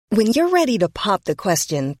When you're ready to pop the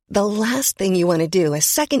question, the last thing you want to do is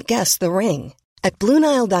second-guess the ring. At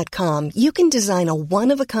BlueNile.com, you can design a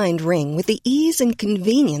one-of-a-kind ring with the ease and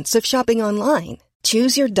convenience of shopping online.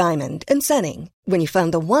 Choose your diamond and setting. When you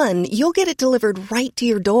find the one, you'll get it delivered right to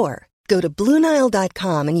your door. Go to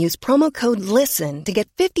BlueNile.com and use promo code LISTEN to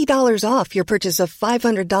get $50 off your purchase of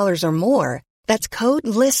 $500 or more. That's code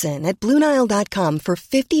LISTEN at BlueNile.com for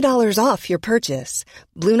 $50 off your purchase.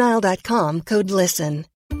 BlueNile.com, code LISTEN.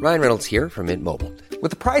 Ryan Reynolds here from Mint Mobile.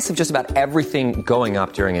 With the price of just about everything going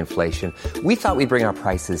up during inflation, we thought we'd bring our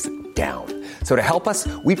prices down. So to help us,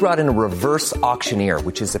 we brought in a reverse auctioneer,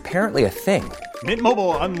 which is apparently a thing. Mint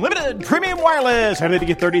Mobile Unlimited Premium Wireless. How to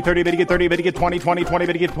get 30, 30, bit to get 30, bit to get 20, 20, 20,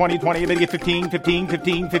 bit to get 20, 20, bit to get 15, 15,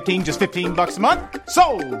 15, 15, just $15 a month?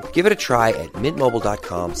 Sold! Give it a try at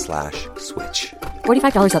mintmobile.com/switch.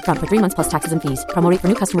 $45 up front for 3 months plus taxes and fees. Promo rate for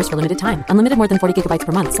new customers for limited time. Unlimited more than 40 gigabytes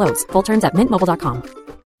per month. Slows full terms at mintmobile.com.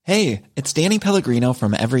 Hey, it's Danny Pellegrino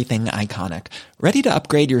from Everything Iconic. Ready to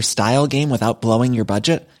upgrade your style game without blowing your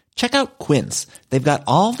budget? Check out Quince. They've got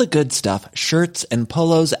all the good stuff, shirts and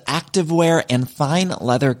polos, activewear, and fine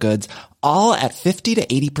leather goods, all at 50 to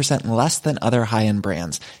 80% less than other high-end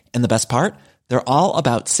brands. And the best part? They're all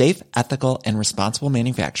about safe, ethical, and responsible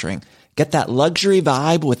manufacturing. Get that luxury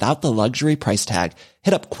vibe without the luxury price tag.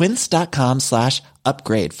 Hit up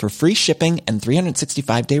quince.com/upgrade for free shipping and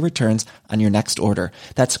 365-day returns on your next order.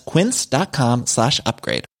 That's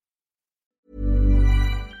quince.com/upgrade.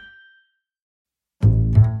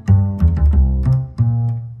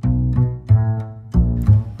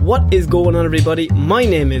 What is going on, everybody? My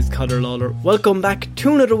name is Conor Lawler. Welcome back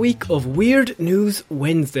to another week of Weird News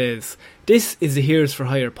Wednesdays. This is the Heroes for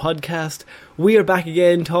Hire podcast. We are back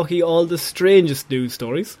again talking all the strangest news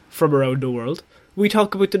stories from around the world. We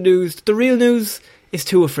talk about the news that the real news is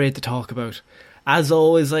too afraid to talk about. As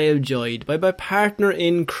always, I am joined by my partner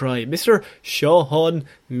in crime, Mr. Sean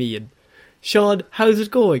Meehan. Sean, how's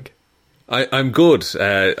it going? I'm good.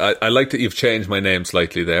 I like that you've changed my name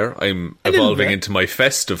slightly there. I'm evolving into my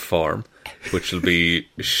festive form, which will be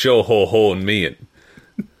Shohohon Meehan.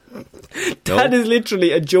 That is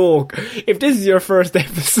literally a joke. If this is your first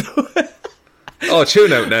episode... Oh,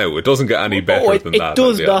 tune out now. It doesn't get any better than that. It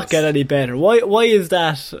does not get any better. Why is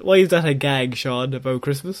that a gag, Sean, about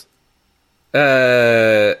Christmas?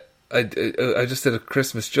 I just did a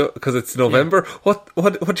Christmas joke because it's November. Yeah.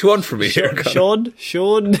 What do you want from me here? Sean.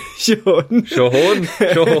 Shohon.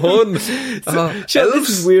 This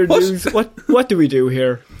is weird news. What do we do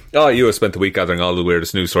here? Oh, you have spent the week gathering all the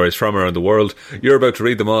weirdest news stories from around the world. You're about to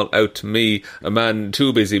read them all out to me, a man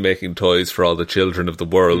too busy making toys for all the children of the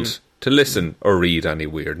world to listen or read any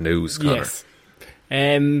weird news, Conor. Yes.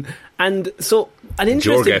 And so, an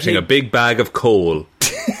interesting You're getting a big bag of coal.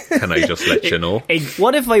 Can I just let you know?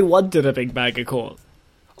 What if I wanted a big bag of coal?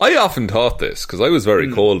 I often thought this, because I was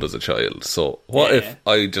very cold as a child, so what if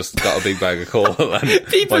I just got a big bag of coal and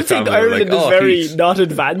people think Ireland is very not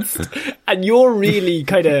advanced, and you're really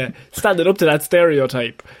kind of standing up to that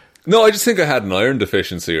stereotype. No, I just think I had an iron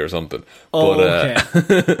deficiency or something. Oh, okay.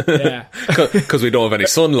 Yeah. Because we don't have any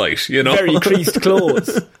sunlight, you know? Very creased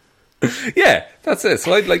clothes. Yeah, that's it.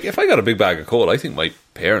 So if I got a big bag of coal, I think my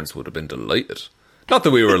parents would have been delighted. Not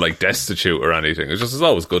that we were destitute or anything. It's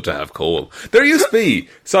always good to have coal. There used to be.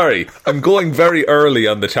 Sorry, I'm going very early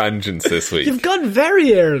on the tangents this week. You've gone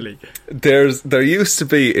very early. There used to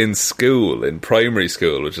be in school, in primary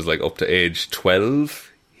school, which is up to age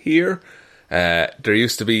 12 here. There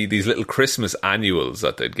used to be these little Christmas annuals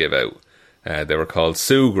that they'd give out. They were called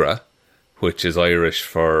Sugra, which is Irish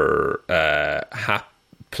for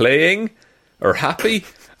playing or happy.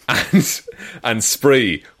 And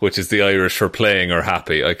Spree, which is the Irish for playing or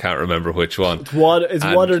happy. I can't remember which one. It's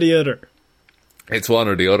one or the other. It's one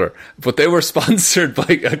or the other. But they were sponsored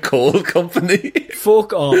by a coal company.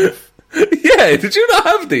 Fuck off. Yeah, did you not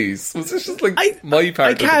have these? Was this just my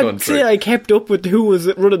part of the country? I can't say I kept up with who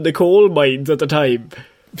was running the coal mines at the time.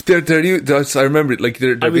 I remember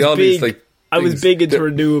there'd be all these I was big into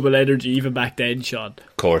renewable energy even back then, Sean.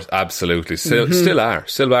 Of course, absolutely. Still are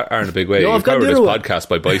in a big way. No, You've covered this podcast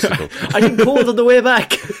by bicycle. I think coal's on the way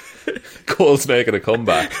back. Coal's making a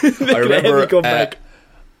comeback. I remember,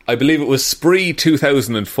 I believe it was Spree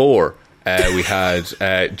 2004. We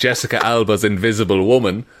had Jessica Alba's Invisible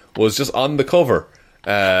Woman was just on the cover.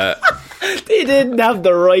 They didn't have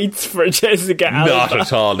the rights for Jessica Alba. Not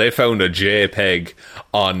at all. They found a JPEG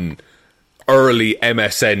on early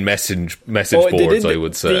MSN message boards, I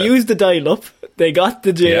would say. They used the dial-up. They got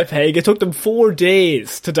the JPEG. It took them 4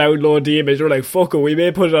 days to download the image. We're like, fuck it, we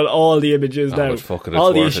may put it on all the images now. Fuck it,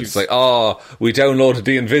 all the issues. It's we downloaded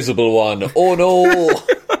the Invisible one. Oh no!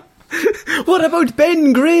 What about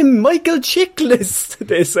Ben Grimm, Michael Chiklis?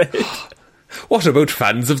 They said. What about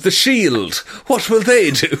fans of The Shield? What will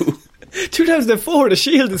they do? 2004, The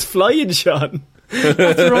Shield is flying, Sean.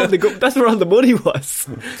 That's where all the money was.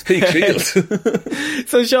 Peak Shield.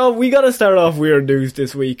 So, Sean, we got to start off weird news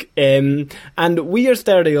this week. And we are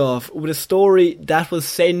starting off with a story that was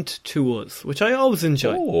sent to us, which I always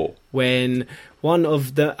enjoy. When one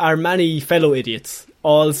of our many fellow idiots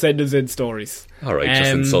all send us in stories. All right,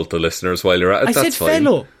 just insult the listeners while you're at it. That's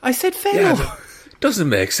fine. I said fellow. Yeah, doesn't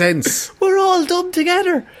make sense. We're all dumb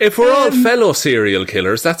together. If we're all fellow serial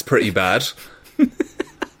killers, that's pretty bad.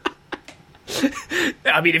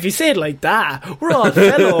 I mean, if you say it like that, we're all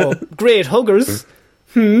fellow great huggers.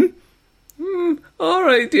 All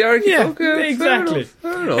right, the argument. Yeah, okay, exactly.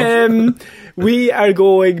 Fair enough. We are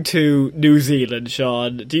going to New Zealand,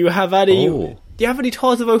 Sean. Do you have any? Oh. Do you have any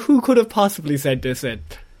thoughts about who could have possibly sent this in?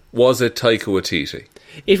 Was it Taika Waititi?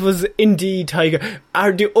 It was indeed Tiger.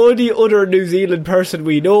 The only other New Zealand person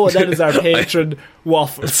we know, and that is our patron,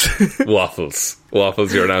 Waffles.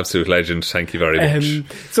 Waffles, you're an absolute legend. Thank you very much.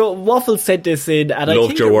 So Waffles sent this in, and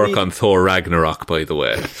Loved your work on Thor Ragnarok, by the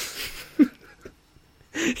way.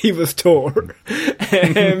 He was Thor.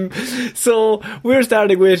 So we're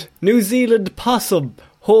starting with New Zealand possum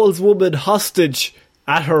holds woman hostage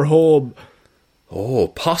at her home. Oh,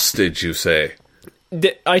 postage, you say?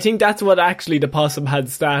 I think that's what actually the possum had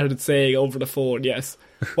started saying over the phone, yes.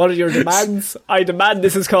 What are your demands? I demand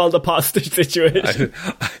this is called a postage situation.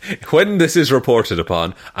 When this is reported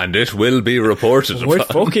upon, and it will be reported We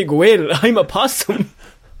upon. fucking will. I'm a possum.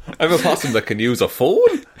 I'm a possum that can use a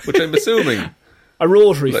phone, which I'm assuming. A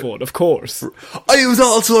rotary phone, of course. I was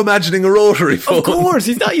also imagining a rotary phone. Of course,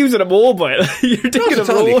 he's not using a mobile. You're thinking of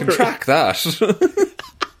You can rotary. track that.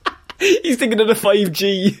 He's thinking of the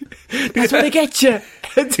 5G. That's where they get you.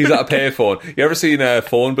 He's at a payphone. You ever seen a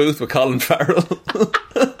phone booth with Colin Farrell?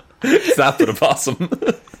 Snap with a possum.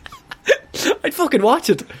 I'd fucking watch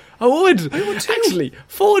it. I would. Actually,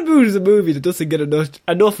 Phone Booth is a movie that doesn't get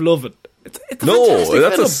enough loving. It's a fantastic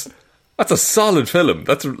film. That's a solid film.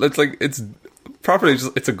 It's properly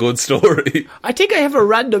it's a good story. I think I have a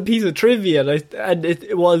random piece of trivia, and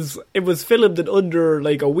it was filmed in under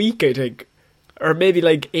like a week, I think, or maybe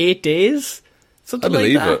like 8 days, something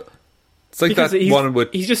like that. I believe it. It's like because that one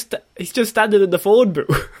with he's just standing in the phone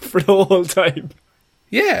booth for the whole time.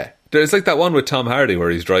 Yeah, there's like that one with Tom Hardy where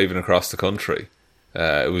he's driving across the country.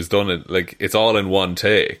 It was done in it's all in one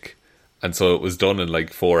take, and so it was done in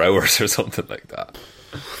like 4 hours or something like that.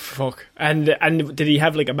 Fuck. And did he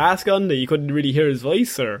have like a mask on that you couldn't really hear his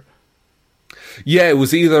voice, or? Yeah, it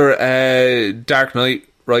was either Dark Knight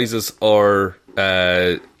Rises or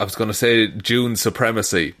I was going to say Dune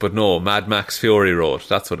Supremacy, but no, Mad Max Fury Road.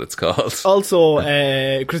 That's what it's called. Also,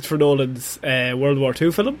 Christopher Nolan's World War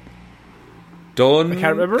II film. I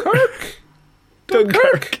can't remember.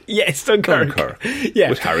 Dunkirk. Yes, Dunkirk. Yeah,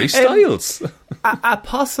 with Harry Styles. A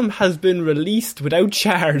possum has been released without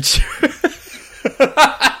charge.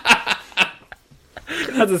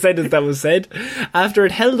 That's a sentence that was said after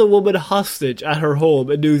it held a woman hostage at her home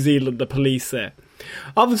in New Zealand, the police say.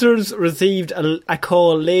 Officers received a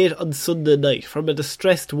call late on Sunday night from a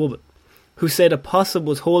distressed woman who said a possum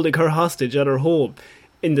was holding her hostage at her home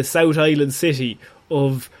in the South Island city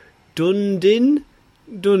of Dundee.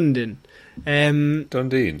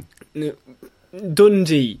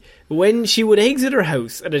 When she would exit her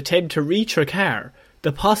house and attempt to reach her car,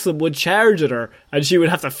 the possum would charge at her and she would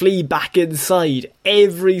have to flee back inside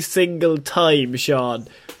every single time, Sean.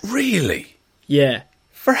 Really? Yeah.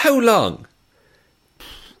 For how long?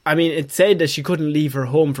 I mean, it said that she couldn't leave her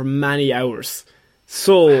home for many hours.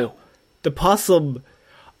 So, wow. The possum...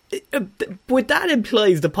 But that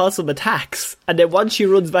implies the possum attacks, and then once she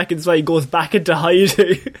runs back inside, goes back into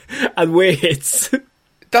hiding and waits.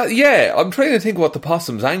 Yeah, I'm trying to think what the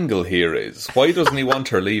possum's angle here is. Why doesn't he want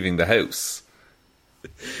her leaving the house?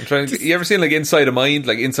 You ever seen like Inside a Mind,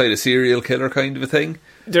 like Inside a Serial Killer kind of a thing?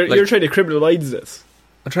 You're trying to Criminal Minds this.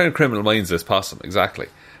 I'm trying to Criminal Minds this possum, exactly.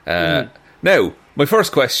 Now, my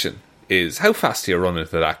first question is, how fast do you run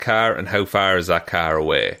into that car, and how far is that car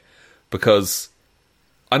away? Because,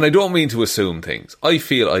 and I don't mean to assume things, I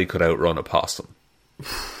feel I could outrun a possum.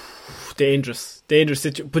 Dangerous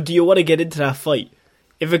situation. But do you want to get into that fight?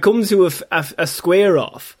 If it comes to a square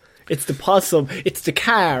off, it's the possum, it's the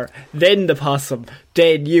car, then the possum,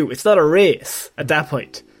 then you. It's not a race at that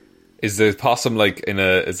point. Is the possum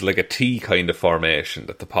it's like a T kind of formation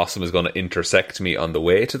that the possum is going to intersect me on the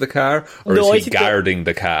way to the car, or is he guarding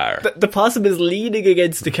the car? The possum is leaning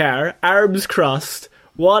against the car, arms crossed,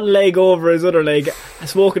 one leg over his other leg,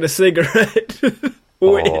 smoking a cigarette.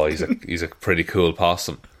 Oh, he's a pretty cool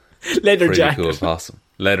possum. Leather Pretty jacket. cool possum.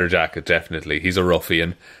 Leather jacket, definitely. He's a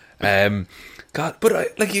ruffian. God,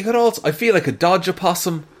 but you could also... I feel like a dodge a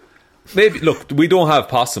possum. Maybe, look, we don't have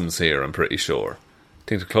possums here, I'm pretty sure. I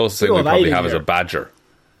think the closest thing we probably have is a badger.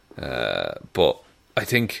 But I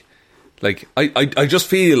think, like, I just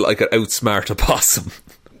feel I could outsmart a possum.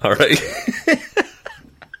 All right?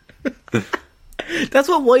 That's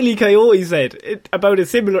what Wile E. Coyote said about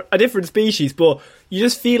a different species, but you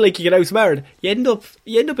just feel like you get outsmarted. You end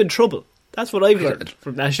up in trouble. That's what I've learned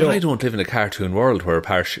from that show. But I don't live in a cartoon world where a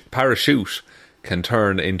parachute can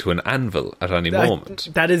turn into an anvil at any moment.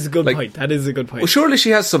 That is a good point. That is a good point. Well, surely she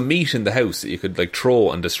has some meat in the house that you could like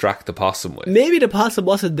throw and distract the possum with. Maybe the possum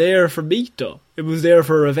wasn't there for meat, though. It was there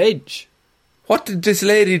for revenge. What did this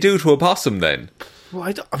lady do to a possum then?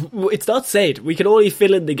 Well, it's not said. We can only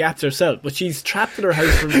fill in the gaps ourselves. But she's trapped in her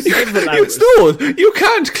house for several hours. No, you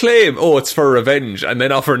can't claim, it's for revenge, and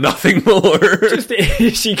then offer nothing more.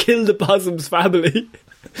 She killed the possum's family.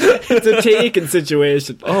 It's a taken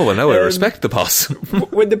situation. Oh, well, now I respect the possum.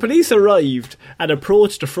 When the police arrived and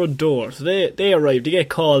approached the front door, so they arrived, they get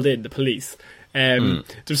called in, the police.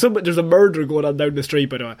 There's a murder going on down the street,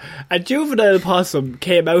 by the way. A juvenile possum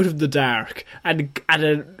came out of the dark and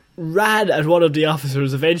ran at one of the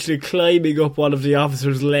officers, eventually climbing up one of the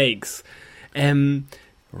officers' legs.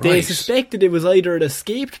 They suspected it was either an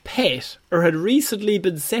escaped pet or had recently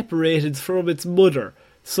been separated from its mother.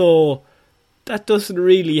 So that doesn't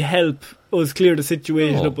really help us clear the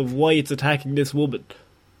situation up of why it's attacking this woman.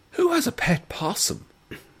 Who has a pet possum?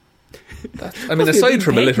 Aside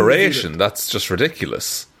from alliteration, that's just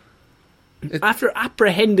ridiculous. After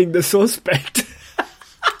apprehending the suspect...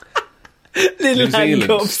 Little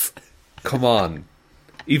handcuffs. Come on.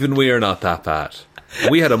 Even we are not that bad.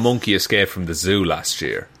 We had a monkey escape from the zoo last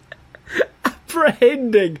year.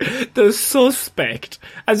 Apprehending the suspect.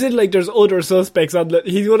 As in, like, there's other suspects on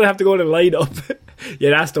he's going to have to go in a lineup.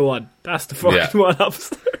 Yeah, that's the one. That's the fucking one,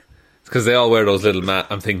 officer. It's because they all wear those little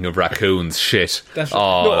I'm thinking of raccoons. Shit.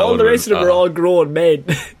 All the rest of them are all grown men.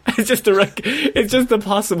 It's just the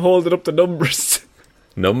possum holding up the numbers.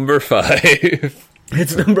 Number 5.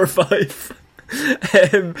 It's number 5.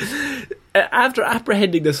 After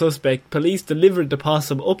apprehending the suspect, police delivered the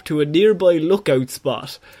possum up to a nearby lookout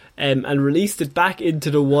spot and released it back into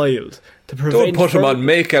the wild. Don't put him on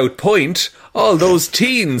make-out point. All those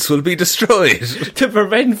teens will be destroyed. To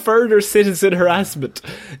prevent further citizen harassment.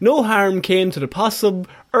 No harm came to the possum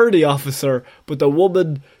or the officer, but the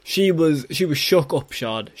woman, she was shook up,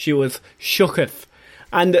 Sean. She was shooketh.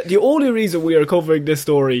 And the only reason we are covering this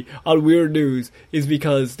story on Weird News is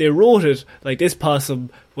because they wrote it like this possum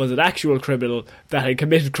was an actual criminal that had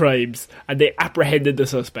committed crimes, and they apprehended the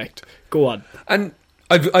suspect. Go on. And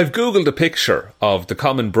I've googled a picture of the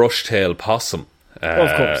common brush-tailed possum.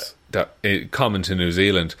 Of course. Common to New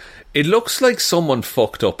Zealand. It looks like someone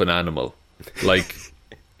fucked up an animal. Like,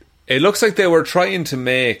 it looks like they were trying to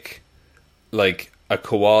make like a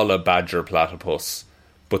koala badger platypus,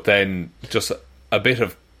 but then just a bit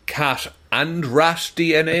of cat and rat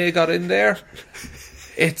DNA got in there.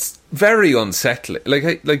 It's very unsettling.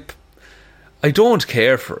 I don't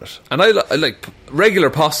care for it. And I like regular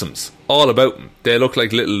possums, all about them. They look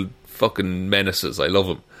like little fucking menaces. I love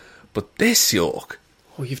them. But this yoke...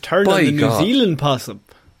 Oh, you've turned on the New Zealand possum.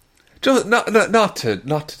 Just not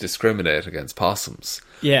to discriminate against possums.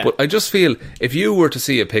 Yeah. But I just feel, if you were to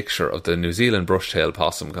see a picture of the New Zealand brush-tailed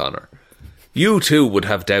possum, Connor, you too would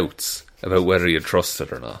have doubts about whether you trust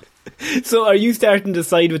it or not. So are you starting to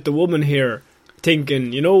side with the woman here,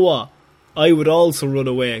 thinking, you know what, I would also run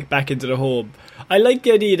away back into the home? I like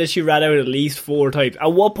the idea that she ran out at least 4 times.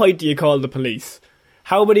 At what point do you call the police?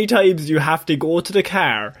 How many times do you have to go to the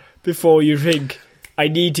car before you think, I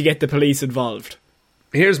need to get the police involved?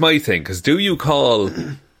 Here's my thing, because do you call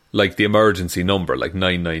like the emergency number, like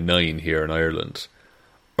 999 here in Ireland?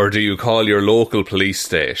 Or do you call your local police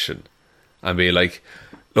station and be like,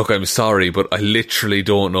 look, I'm sorry, but I literally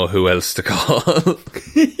don't know who else to call.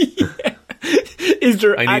 Yeah. Is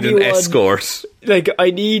there I need an escort. Like,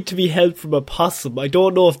 I need to be helped from a possum. I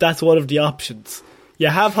don't know if that's one of the options. You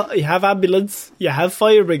have ambulance, you have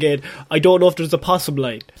fire brigade. I don't know if there's a possum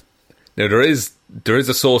line. Now, there is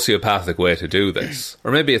a sociopathic way to do this.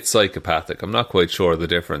 Or maybe it's psychopathic. I'm not quite sure of the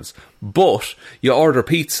difference. But you order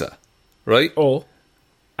pizza, right? Oh.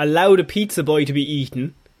 Allow the pizza boy to be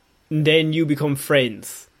eaten, and then you become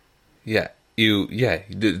friends. Yeah. You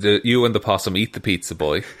and the possum eat the pizza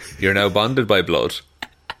boy. You're now bonded by blood.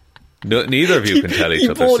 No, neither of you can tell each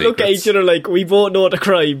other secrets. You both look at each other like, we both know the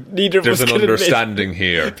crime. Neither of us can admit. There's an understanding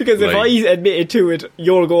here. Because if I admitted to it,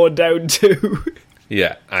 you're going down too.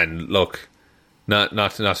 Yeah, and look,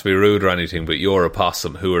 not to be rude or anything, but you're a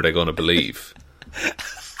possum. Who are they going to believe?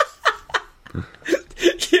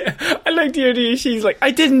 Yeah, I like the idea. She's like,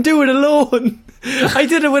 I didn't do it alone. I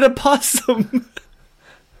did it with a possum.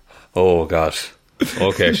 Oh, God.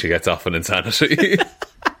 Okay, she gets off on insanity.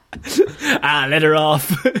 Let her off.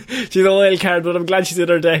 She's a wild card, but I'm glad she's in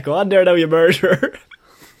her deck. Go on there now, you murderer.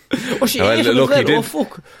 Oh, she ate him as well. Oh,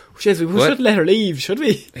 fuck. Jeez, we shouldn't let her leave, should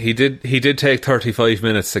we? He did take 35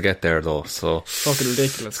 minutes to get there, though, so... Fucking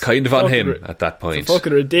ridiculous. It's kind of on him at that point.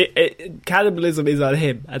 Fucking cannibalism is on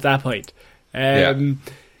him at that point.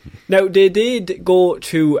 Now, they did go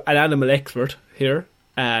to an animal expert here,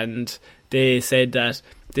 and they said that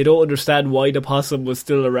they don't understand why the possum was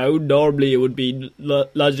still around. Normally it would be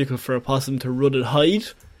logical for a possum to run and hide,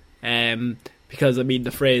 because, I mean,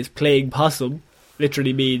 the phrase playing possum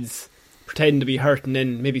literally means pretend to be hurt and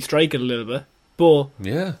then maybe strike it a little bit. But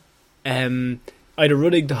yeah, either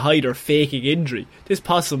running to hide or faking injury. This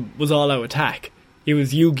possum was all out attack. He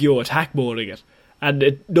was Yu-Gi-Oh! Attack moding it,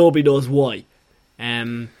 and nobody knows why.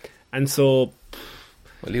 And so...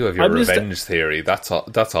 Well, you have your revenge theory. That's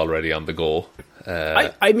already on the go.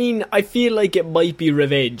 I mean, I feel like it might be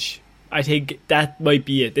revenge. I think that might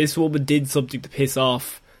be it. This woman did something to piss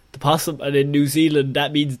off the possum, and in New Zealand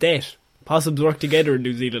that means death. Possums work together in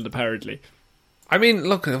New Zealand, apparently. I mean,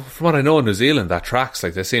 look, from what I know in New Zealand, that tracks.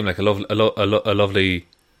 Like, they seem like a lovely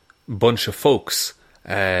bunch of folks.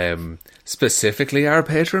 Specifically our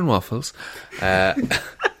patron waffles. But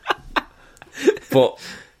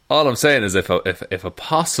all I'm saying is, if a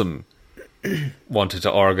possum wanted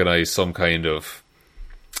to organise some kind of,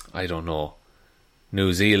 I don't know,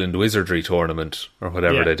 New Zealand wizardry tournament or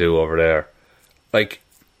whatever they do over there, like,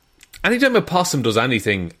 anytime a possum does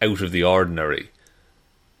anything out of the ordinary,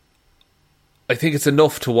 I think it's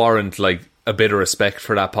enough to warrant, like, a bit of respect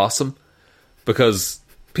for that possum, because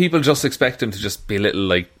people just expect him to just be little,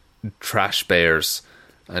 like, trash bears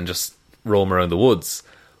and just roam around the woods.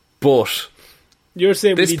 But you're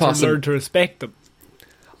saying we need to learn to respect them.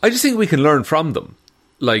 I just think we can learn from them.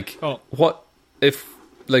 Like, what if,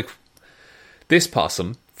 like, this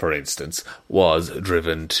possum, for instance, was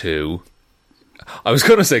driven to... I was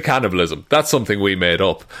going to say cannibalism. That's something we made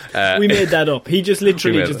up. We made that up. He just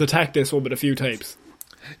literally just attacked this woman a few times.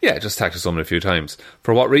 Yeah, just attacked this woman a few times.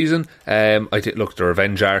 For what reason? I did look, the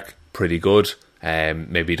revenge arc, pretty good.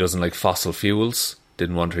 Maybe he doesn't like fossil fuels.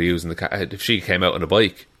 Didn't want her using the car. If she came out on a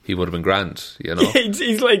bike, he would have been grand, you know.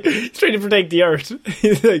 He's trying to protect the earth.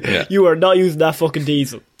 He's like, you are not using that fucking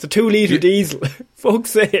diesel. It's a 2-litre diesel. Fuck's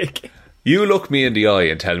sake. You look me in the eye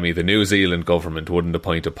and tell me the New Zealand government wouldn't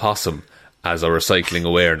appoint a possum as a recycling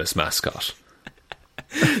awareness mascot.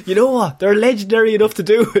 You know what? They're legendary enough to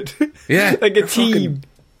do it. Yeah. Like a team.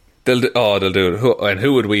 They'll do it. And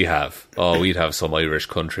who would we have? Oh, we'd have some Irish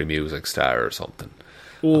country music star or something.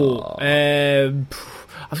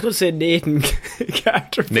 I was going to say Nathan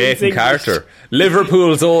Carter. Nathan Carter.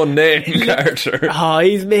 Liverpool's own Nathan Carter. Oh,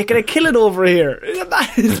 he's making a killing over here.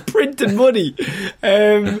 He's printing money.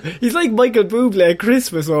 He's like Michael Bublé at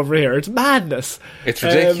Christmas over here. It's madness. It's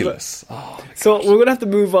ridiculous. So we're going to have to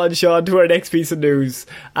move on, Sean, to our next piece of news.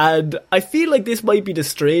 And I feel like this might be the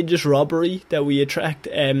strangest robbery that we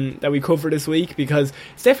that we cover this week, because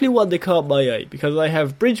it's definitely one that caught my eye, because I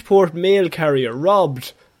have Bridgeport mail carrier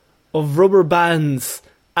robbed of rubber bands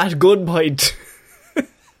at gunpoint.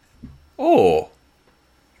 Oh.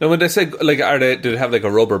 Now, when they say, like, did they have like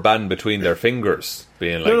a rubber band between their fingers,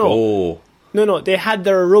 being like, No, they had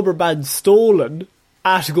their rubber band stolen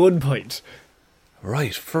at gunpoint.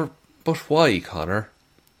 Right, but why, Connor?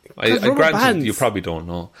 I granted bands. You probably don't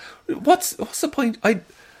know. What's the point?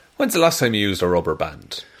 When's the last time you used a rubber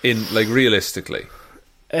band? Realistically?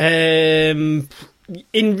 In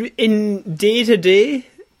day to day,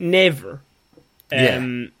 never.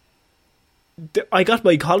 I got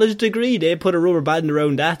my college degree. They put a rubber band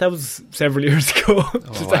around that. That was several years ago.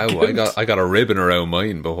 Oh, wow, I got a ribbon around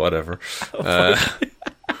mine, but whatever.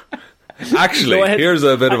 Actually, here's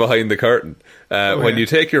a bit of behind the curtain. When you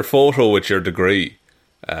take your photo with your degree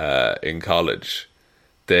in college,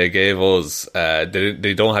 they gave us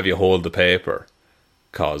they don't have you hold the paper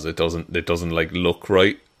because it doesn't like look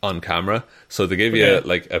right on camera, so they give you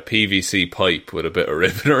like a PVC pipe with a bit of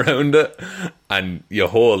ribbon around it, and you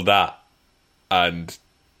hold that, and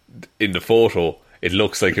in the photo it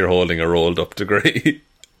looks like you're holding a rolled up degree.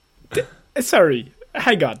 Sorry,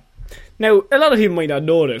 hang on. Now, a lot of people might not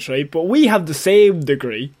know this, right? But we have the same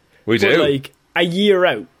degree. We do. Like a year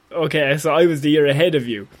out. Okay, so I was the year ahead of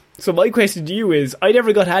you. So my question to you is, I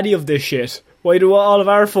never got any of this shit. Why do all of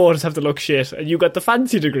our photos have to look shit and you got the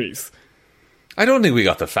fancy degrees? I don't think we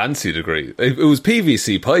got the fancy degree. It was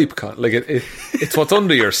PVC pipe. Like, it's what's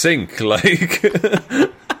under your sink. Like, who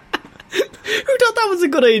thought that was a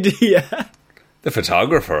good idea? The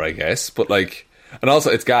photographer, I guess. But, like, and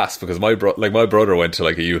also it's gas because my brother went to,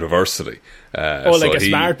 like, a university. Like a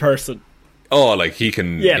smart person. Oh, like he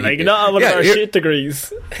can... Yeah, like not one of our shit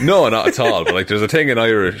degrees. No, not at all. But like, there's a thing in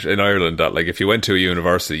Ireland that, like, if you went to a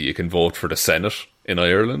university, you can vote for the Senate in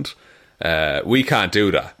Ireland. We can't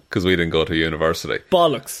do that because we didn't go to university.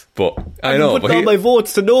 Bollocks. But I know. Putting all my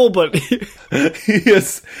votes to nobody. he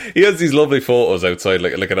has these lovely photos outside,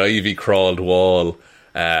 like an ivy crawled wall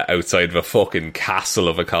outside of a fucking castle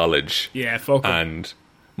of a college. Yeah, fuck. And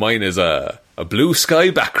mine is a blue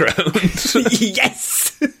sky background.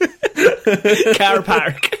 Yes. Car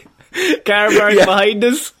park behind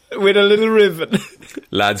us with a little ribbon.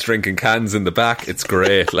 Lads drinking cans in the back. It's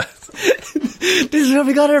great, lads. This is where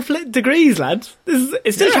we got our degrees, lads.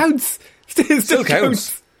 It still counts. Still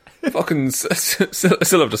counts. Fucking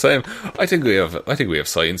still have the same. I think we have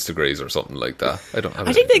science degrees or something like that.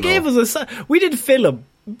 I think they gave us we did film,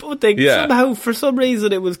 but somehow, for some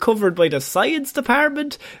reason, it was covered by the science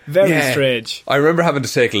department. Very strange. I remember having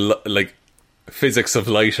to take like physics of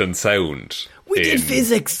light and sound. We did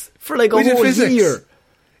physics for like a whole year.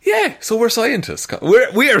 Yeah, so we're scientists.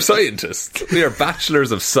 We are scientists. We are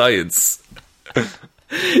bachelors of science.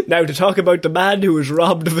 Now to talk about the man who was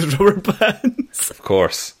robbed of his rubber bands. Of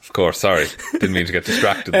course. Sorry, didn't mean to get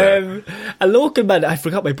distracted there. A local man, I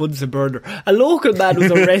forgot my Bunsen burner. A local man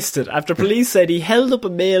was arrested after police said he held up a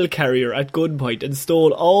mail carrier at gunpoint and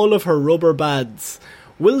stole all of her rubber bands.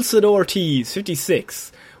 Wilson Ortiz,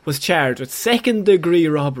 56, was charged with second-degree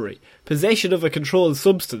robbery, possession of a controlled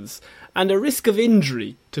substance, and a risk of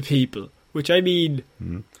injury to people. Which, I mean,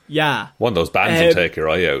 yeah. One of those bands will take your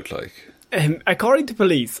eye out, like. According to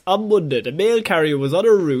police, on Monday, the mail carrier was on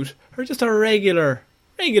her route, or just a regular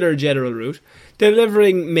general route,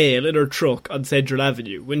 delivering mail in her truck on Central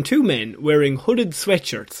Avenue, when two men wearing hooded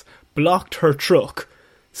sweatshirts blocked her truck.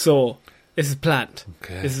 So, this is planned.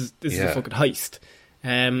 Okay. This is a fucking heist.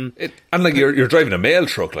 And like, you're driving a mail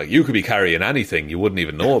truck, like, you could be carrying anything, you wouldn't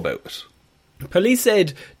even know about it. Police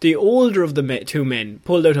said the older of the two men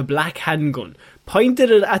pulled out a black handgun,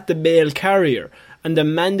 pointed it at the mail carrier, and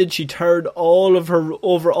demanded she turn over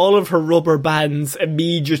all of her rubber bands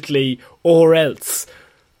immediately, or else.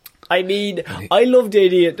 I mean, I love the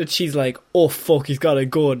idea that she's like, oh fuck, he's got a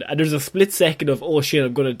gun, and there's a split second of, oh shit,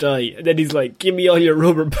 I'm gonna die, and then he's like, give me all your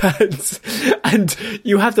rubber bands, and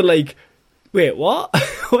you have to like, wait, what?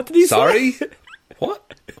 What did he say? Sorry?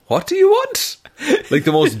 What do you want? Like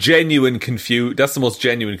the most genuine that's the most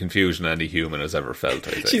genuine confusion any human has ever felt,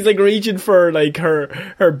 I think. She's like reaching for like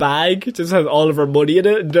her bag, it just has all of her money in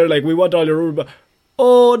it, and they're like, we want all your rubber bands.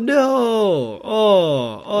 Oh no!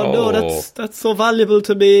 Oh no! That's so valuable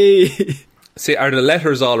to me. See, are the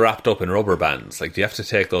letters all wrapped up in rubber bands? Like, do you have to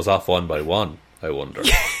take those off one by one? I wonder.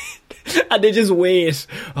 And they just wait.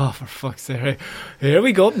 Oh, for fuck's sake! Here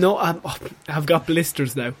we go. No, I've got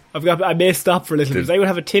blisters now. I may stop for a little bit. I would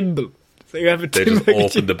have a timble. They just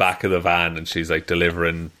open the back of the van, and she's like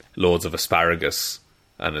delivering loads of asparagus,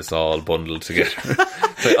 and it's all bundled together.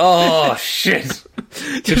 It's like, oh shit!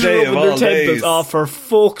 Today of all days. Oh, for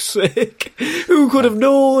fuck's sake! Who could have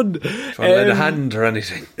known? Trying to lend a hand or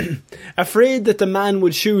anything. Afraid that the man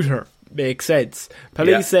would shoot her. Makes sense.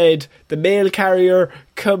 Police said the mail carrier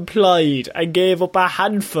complied and gave up a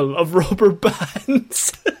handful of rubber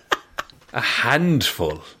bands. A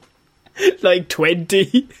handful? Like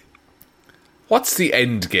 20. What's the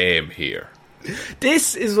end game here?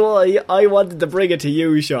 This is why I wanted to bring it to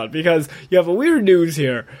you, Sean, because you have a weird news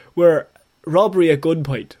here where robbery at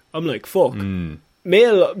gunpoint. I'm like, fuck.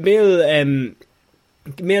 Mail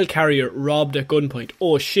carrier robbed at gunpoint.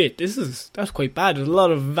 Oh shit, that's quite bad. There's a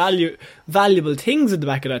lot of valuable things in the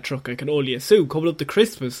back of that truck, I can only assume. Coming up to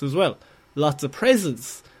Christmas as well. Lots of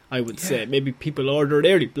presents, I would say. Maybe people ordered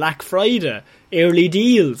early. Black Friday, early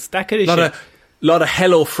deals, that kind of shit. Lot of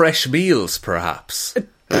Hello Fresh meals, perhaps.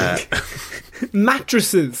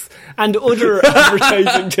 Mattresses and other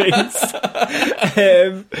advertising things.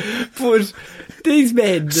 But these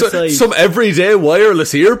men decide... Some everyday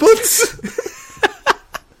wireless earbuds?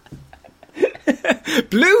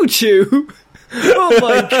 Blue Chew? Oh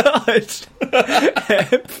my god.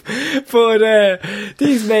 But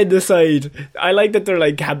these men decide... I like that they're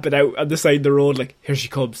like camping out on the side of the road, like, here she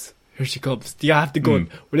comes. Do you have the gun?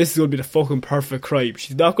 Well, this is going to be the fucking perfect crime.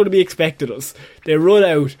 She's not going to be expecting us. They run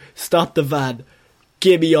out, stop the van,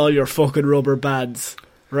 give me all your fucking rubber bands,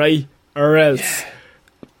 right? Or else.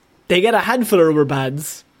 They get a handful of rubber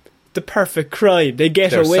bands. The perfect crime. They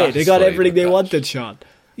get away. They got everything they wanted, Sean.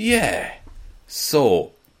 Yeah.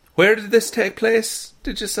 So, where did this take place,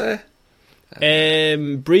 did you say?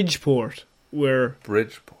 Bridgeport, where...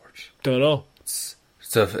 Bridgeport. Don't know.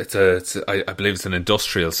 I believe it's an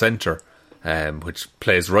industrial centre, which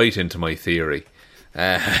plays right into my theory.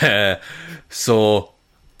 So,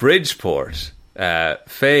 Bridgeport,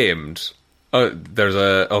 famed...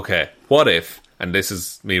 what if, and this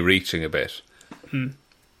is me reaching a bit,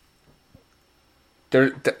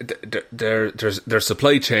 there's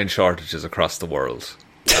supply chain shortages across the world.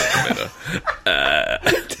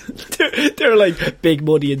 They're like big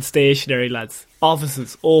money and stationery, lads.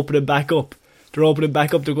 Offices opening back up. They're opening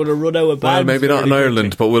back up. They're going to run out of bands. Well, maybe not in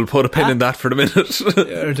Ireland, but we'll put a pin in that for the minute.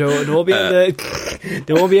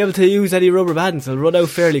 They won't be able to use any rubber bands. They'll run out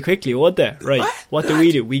fairly quickly, won't they? Right. What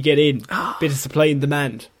do? We get in. Bit of supply and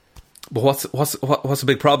demand. But what's a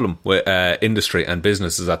big problem with industry and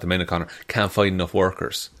businesses at the minute, Connor? Can't find enough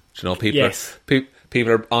workers. Do you know,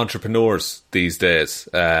 people are entrepreneurs these days.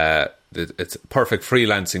 It's perfect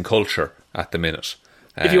freelancing culture at the minute.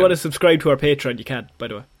 If you want to subscribe to our Patreon, you can, by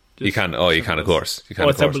the way. You can, of course. You can,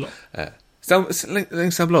 of course.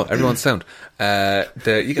 Links down below. Everyone's sound.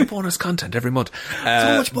 You get bonus content every month.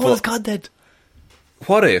 So much bonus content.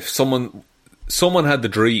 What if someone had the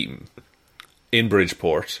dream in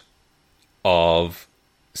Bridgeport of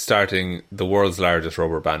starting the world's largest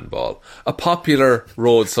rubber band ball, a popular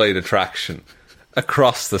roadside attraction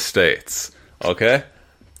across the States, okay?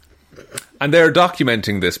 And they're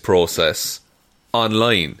documenting this process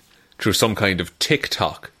online through some kind of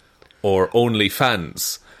TikTok or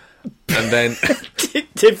OnlyFans, and then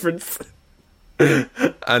difference.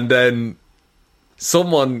 And then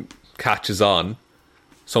someone catches on,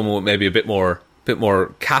 someone with maybe a bit more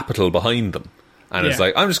capital behind them, and it's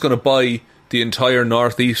like, I'm just going to buy the entire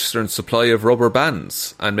northeastern supply of rubber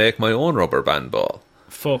bands and make my own rubber band ball.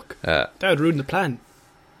 Fuck, that would ruin the plan.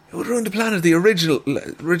 It would ruin the plan of the original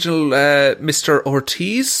Mr.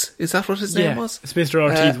 Ortiz. Is that what his name was? It's Mr.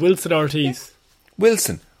 Ortiz, Wilson Ortiz.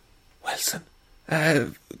 Wilson.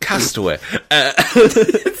 Castaway.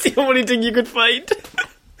 It's the only thing you could find.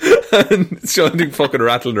 And it's the only thing fucking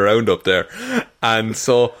rattling around up there. And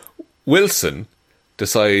so Wilson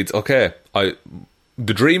decides, okay,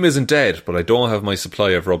 the dream isn't dead, but I don't have my supply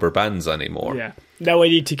of rubber bands anymore. Yeah. Now I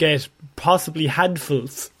need to get possibly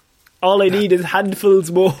handfuls. All I need is handfuls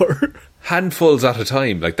more. Handfuls at a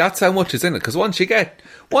time. Like, that's how much is in it. Because once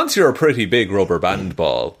you're a pretty big rubber band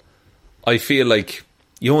ball, I feel like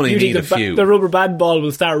you only need a few. The rubber band ball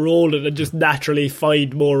will start rolling and just naturally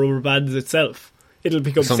find more rubber bands itself. It'll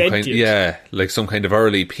become sentient. Like some kind of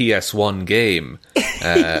early PS1 game.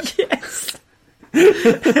 Yes.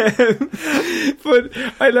 But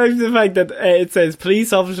I like the fact that it says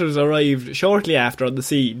police officers arrived shortly after on the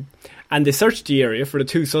scene, and they searched the area for the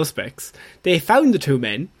two suspects. They found the two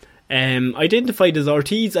men, identified as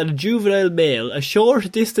Ortiz and a juvenile male, a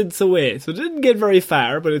short distance away. So they didn't get very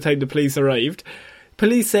far by the time the police arrived.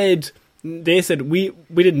 Police said, we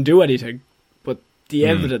didn't do anything, but the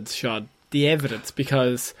evidence, Sean, the evidence,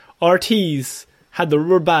 because Ortiz had the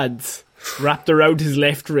rubber bands wrapped around his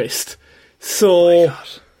left wrist. So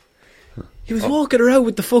he was walking around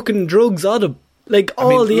with the fucking drugs on him. Like,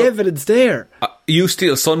 the evidence there. You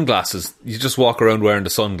steal sunglasses, you just walk around wearing the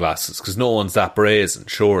sunglasses, because no one's that brazen,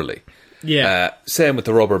 surely. Yeah. Same with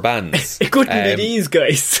the rubber bands. It couldn't be these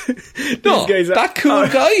guys. That cool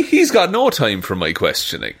guy, he's got no time for my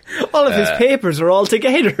questioning. All of his papers are all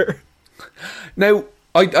together. Now,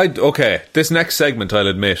 okay, this next segment, I'll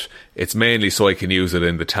admit, it's mainly so I can use it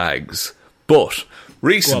in the tags. But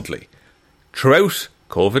recently, throughout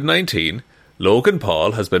COVID-19, Logan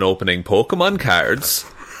Paul has been opening Pokemon cards,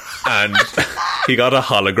 and he got a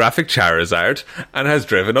holographic Charizard and has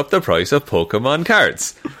driven up the price of Pokemon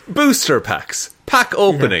cards. Booster packs, pack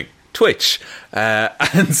opening, Twitch.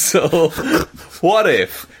 And so, what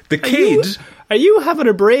if the kid... Are you having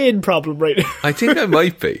a brain problem right now? I think I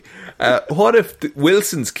might be. What if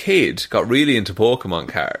Wilson's kid got really into Pokemon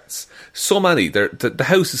cards? So many, the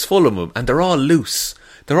house is full of them, and they're all loose.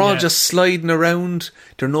 They're all just sliding around.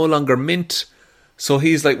 They're no longer mint. So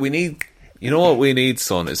he's like, you know what we need,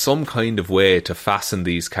 son, is some kind of way to fasten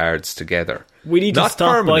these cards together. We need to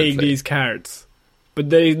stop buying these cards. But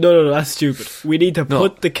no, that's stupid. We need to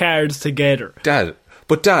put the cards together. Dad,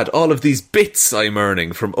 all of these bits I'm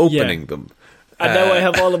earning from opening them. And now I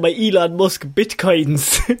have all of my Elon Musk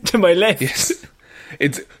bitcoins to my left. Yes.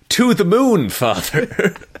 It's to the moon,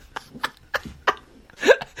 father.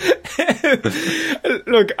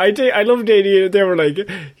 Look, I love the idea that they were like,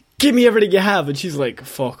 give me everything you have. And she's like,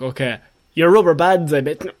 fuck, okay. Your rubber bands, I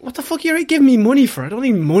bet. What the fuck are you giving me money for? I don't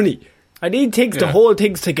need money. I need things to hold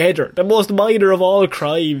things together. The most minor of all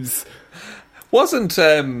crimes. Wasn't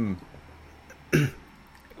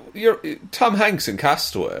Tom Hanks in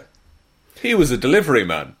Castaway? He was a delivery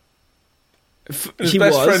man. His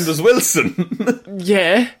best friend was Wilson.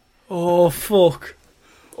 Yeah. Oh, fuck.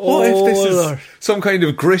 What if this is some kind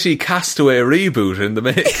of gritty Castaway reboot in the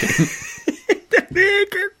making?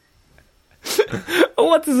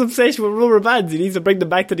 What's his obsession with rubber bands? He needs to bring them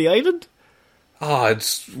back to the island? Oh,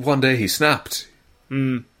 it's one day he snapped.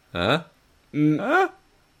 Huh? Huh?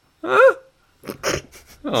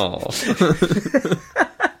 Oh.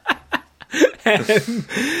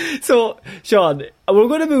 So, Sean, we're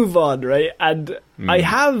going to move on, right? And I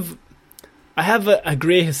have a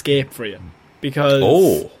great escape for you,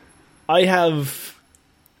 because I have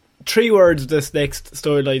 3 words. This next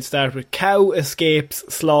storyline start with: cow escapes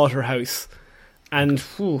slaughterhouse, and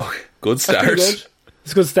good start. Good.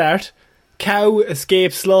 It's a good start. Cow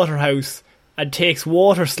escapes slaughterhouse and takes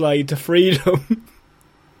water slide to freedom.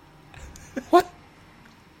 What?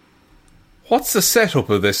 What's the setup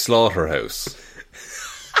of this slaughterhouse?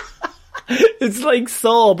 It's like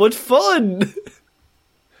Saw, but fun.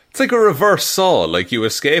 It's like a reverse Saw. Like, you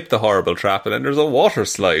escape the horrible trap and then there's a water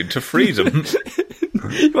slide to freedom.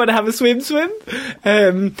 You want to have a swim?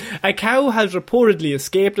 A cow has reportedly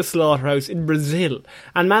escaped a slaughterhouse in Brazil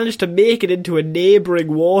and managed to make it into a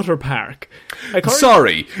neighbouring water park.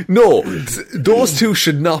 Sorry, no, those two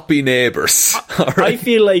should not be neighbours. Right? I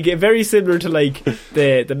feel like very similar to like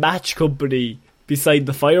the match company beside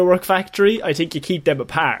the firework factory. I think you keep them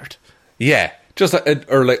apart. Yeah, just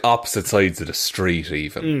or like opposite sides of the street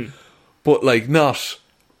even. But like not...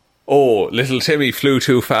 Oh, little Timmy flew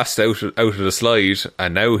too fast out of the slide,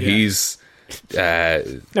 and now he's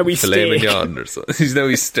filet mignon or something.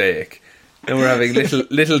 He's steak. And we're having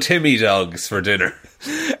little Timmy dogs for dinner.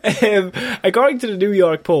 According to the New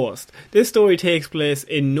York Post, this story takes place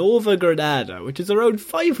in Nova Granada, which is around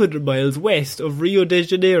 500 miles west of Rio de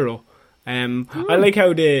Janeiro. I like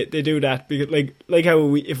how they do that, because like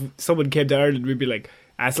how if someone came to Ireland, we'd be like,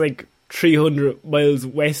 that's like 300 miles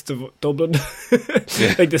west of Dublin.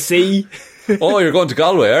 Like the sea. Oh, you're going to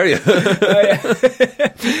Galway, are you?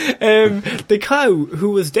 The cow, who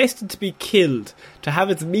was destined to be killed to have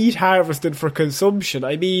its meat harvested for consumption,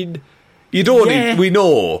 I mean... You don't need... We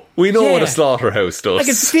know what a slaughterhouse does.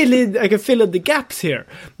 I can fill in the gaps here.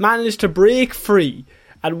 Managed to break free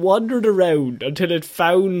and wandered around until it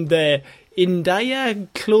found the Indaya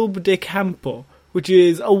Club de Campo, which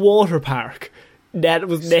is a water park that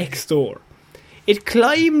was next door. It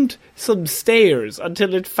climbed some stairs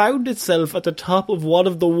until it found itself at the top of one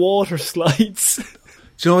of the water slides.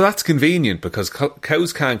 Do you know, that's convenient, because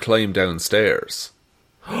cows can't climb downstairs.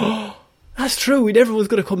 That's true, we never was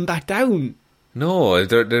going to come back down. No,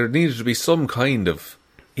 there needed to be some kind of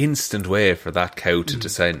instant way for that cow to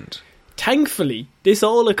descend. Thankfully, this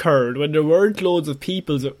all occurred when there weren't loads of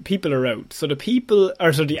people around, so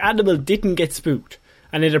the animal didn't get spooked,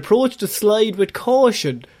 and it approached the slide with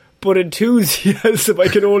caution, but enthusiasm, I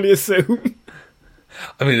can only assume.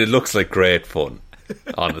 I mean, it looks like great fun,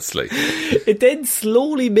 honestly. It then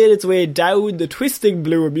slowly made its way down the twisting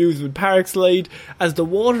blue amusement park slide as the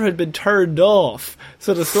water had been turned off,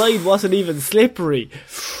 so the slide wasn't even slippery.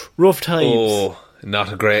 Rough times. Oh,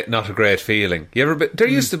 not a great feeling. You ever been? There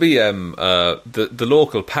used to be the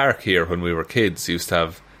local park here when we were kids used to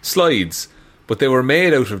have slides, but they were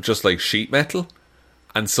made out of just like sheet metal,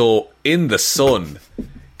 and so in the sun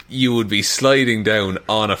you would be sliding down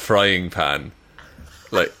on a frying pan.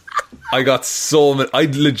 Like, I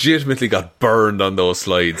legitimately got burned on those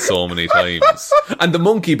slides so many times. And the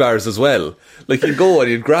monkey bars as well. Like, you'd go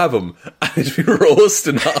and you'd grab them and it'd be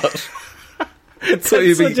roasting hot.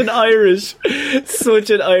 Such an Irish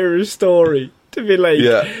story. To be like,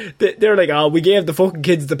 they're like, oh, we gave the fucking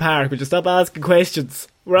kids the park, but just stop asking questions.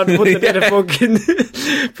 We're on putting a bit of fucking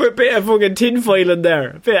tin foil in there,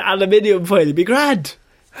 a bit of aluminium foil, it'd be grand.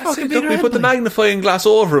 We put the magnifying glass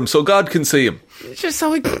over him so God can see him. It's just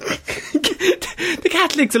so the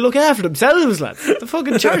Catholics will look after themselves, lads. The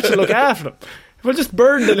fucking church will look after them. We'll just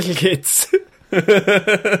burn the little kids.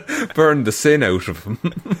 Burn the sin out of them.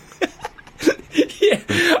 Yeah,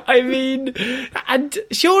 I mean, and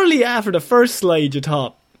surely after the first slide you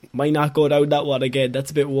thought, might not go down that one again,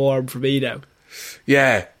 that's a bit warm for me now.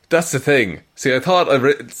 Yeah, that's the thing. See,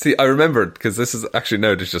 I remembered, because this is actually,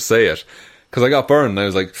 now to just say it, because I got burned and I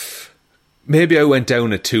was like, maybe I went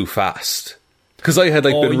down it too fast. Because I had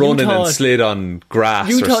been running and slid on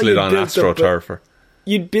grass or slid on AstroTurf.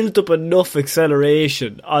 You'd built up enough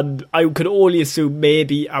acceleration on, I could only assume,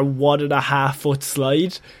 maybe a 1.5 foot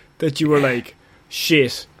slide, that you were like,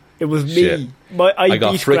 shit, it was me. I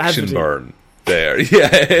got friction burn there.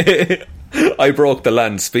 Yeah. I broke the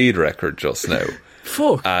land speed record just now.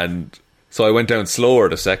 Fuck. And so I went down slower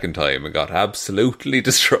the second time and got absolutely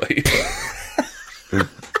destroyed.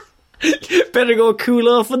 Better go cool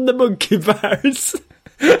off on the monkey bars.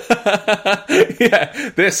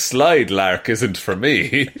 Yeah, this slide lark isn't for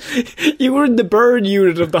me. You were in the burn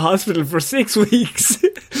unit of the hospital for 6 weeks.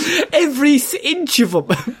 Every inch of him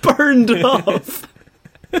burned off.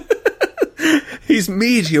 He's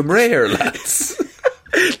medium rare, lads.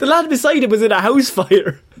 The lad beside him was in a house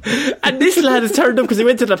fire. And this lad has turned up because he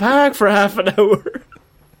went to the park for half an hour.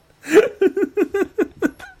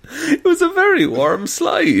 It was a very warm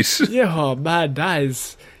slide. Yeah, oh man, that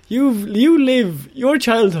is... You live... Your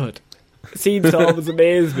childhood seems to always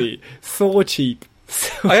amaze me. So cheap.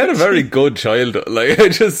 I had a very good childhood. Like,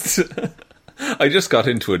 I just got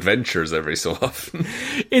into adventures every so often.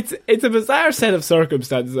 It's a bizarre set of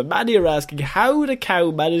circumstances, and many are asking how the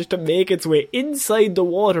cow managed to make its way inside the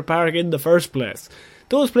water park in the first place.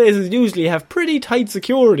 Those places usually have pretty tight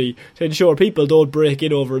security to ensure people don't break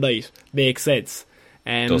in overnight. Makes sense.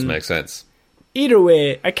 Does make sense. Either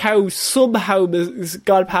way, a cow somehow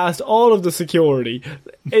got past all of the security.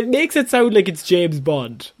 It makes it sound like it's James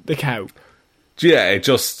Bond, the cow. Yeah, it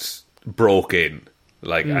just broke in.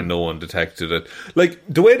 And no one detected it. Like,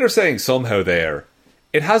 the way they're saying somehow there,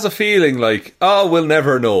 it has a feeling like, oh, we'll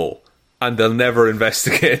never know. And they'll never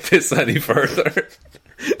investigate this any further.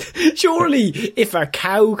 Surely, if a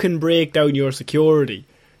cow can break down your security,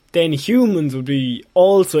 then humans would be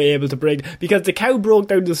also able to break... Because the cow broke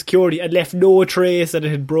down the security and left no trace that it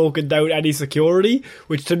had broken down any security,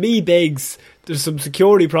 which to me begs there's some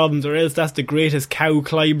security problems, or else that's the greatest cow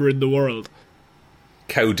climber in the world.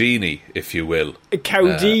 Cowdini, if you will.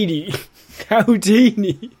 Cowdini.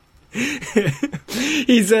 Cowdini.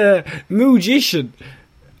 He's a magician.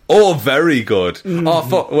 Oh, very good.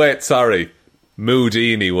 Wait, sorry.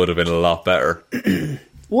 Moodini would have been a lot better.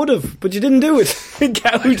 Would have, but you didn't do it.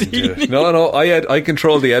 Cowdini. No, I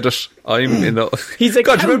control the edit. I'm in the... He's a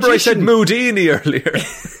God, remember I said Moodini earlier?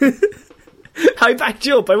 I backed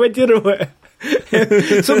you up. I went the other way.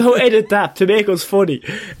 Somehow edit that to make us funny.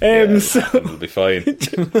 So it'll be fine.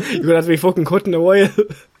 You're gonna have to be fucking cutting a while.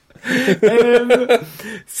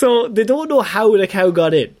 So they don't know how the cow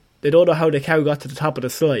got in. They don't know how the cow got to the top of the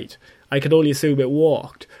slide. I can only assume it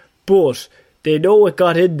walked, but they know it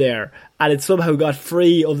got in there and it somehow got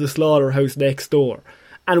free of the slaughterhouse next door.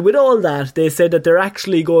 And with all that, they said that they're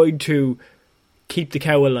actually going to keep the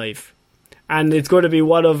cow alive. And it's going to be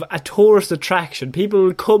one of a tourist attraction. People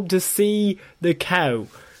will come to see the cow.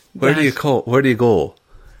 Where do you go?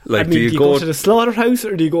 Like, do you go to the slaughterhouse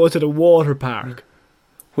or do you go to the water park?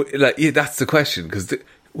 That's the question. Because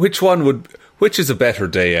which is a better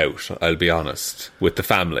day out? I'll be honest, with the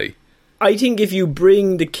family. I think if you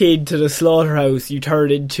bring the kid to the slaughterhouse, you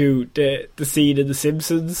turn into the scene in The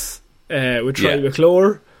Simpsons with Troy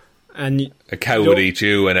McClure, and a cow would eat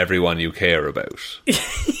you and everyone you care about.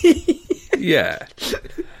 Yeah,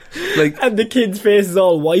 and the kid's face is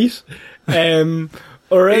all white.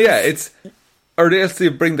 Or else, or else they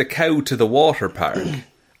bring the cow to the water park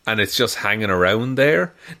and it's just hanging around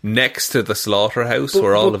there next to the slaughterhouse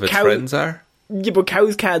where all of its friends are. Yeah, but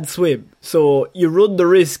cows can't swim, so you run the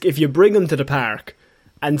risk if you bring him to the park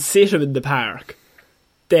and sit him in the park,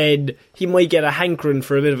 then he might get a hankering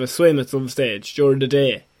for a bit of a swim at some stage during the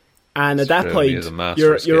day, and at that point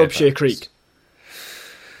you're up Shea Creek.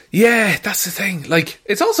 Yeah, that's the thing. Like,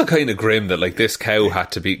 it's also kind of grim that this cow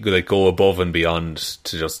had to be go above and beyond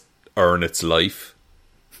to just earn its life.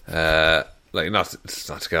 Not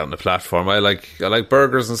to get on the platform. I like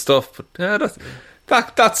burgers and stuff,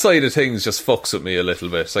 but that side of things just fucks with me a little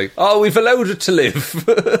bit. It's like, oh, we've allowed it to live.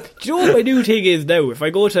 Do you know what my new thing is now? If I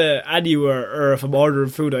go to anywhere or if I'm ordering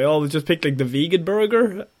food, I always just pick the vegan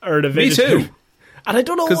burger or the vegetarian. Me too. And I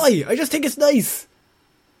don't know why. I just think it's nice.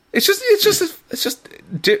 It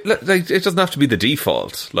doesn't have to be the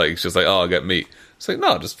default. Like, it's just like, oh, I'll get meat. It's like,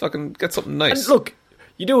 no, just fucking get something nice. And look,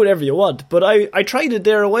 you do whatever you want, but I tried it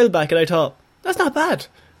there a while back and I thought, that's not bad.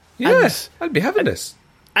 Yes, I'd be having this.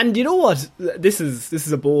 And you know what? This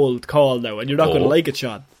is a bold call now, and you're not going to like it,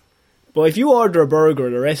 Sean. But if you order a burger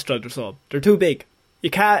at a restaurant or something, they're too big.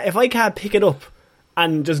 If I can't pick it up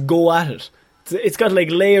and just go at it, it's got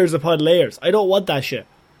layers upon layers. I don't want that shit.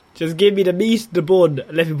 Just give me the meat, the bun,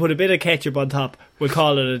 and let me put a bit of ketchup on top. We'll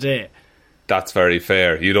call it a day. That's very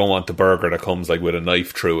fair. You don't want the burger that comes with a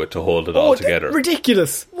knife through it to hold it all together.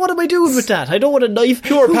 Ridiculous. What am I doing with that? I don't want a knife.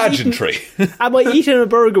 Pure pageantry. Am I eating a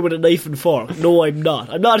burger with a knife and fork? No, I'm not.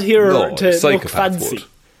 I'm not here to look fancy.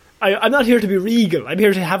 I'm not here to be regal. I'm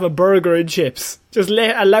here to have a burger and chips. Just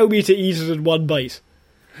allow me to eat it in one bite.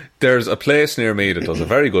 There's a place near me that does a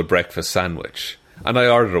very good breakfast sandwich. And I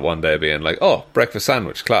ordered it one day being like, oh, breakfast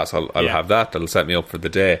sandwich, class, I'll have that. That'll set me up for the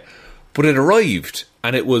day. But it arrived,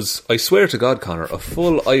 and it was, I swear to God, Connor, a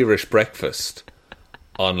full Irish breakfast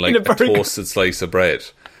on like a toasted slice of bread.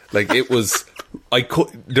 Like, it was...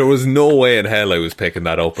 there was no way in hell I was picking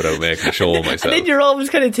that up without making a show of myself. And then you're always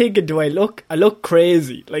kind of thinking, do I look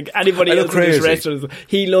crazy? Like anybody else in this restaurant,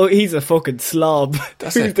 he's a fucking slob.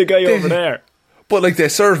 Who's the guy over there? But like, they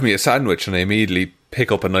serve me a sandwich and I immediately pick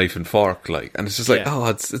up a knife and fork, like, and it's just like,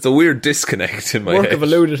 it's a weird disconnect in my head. Work of a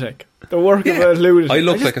lunatic. The work of a lunatic. I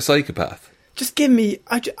look like a psychopath. Just give me,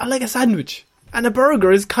 I like a sandwich. And a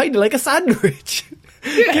burger is kind of like a sandwich.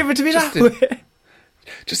 Yeah, give it to me that way.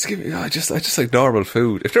 Just give me. I just like normal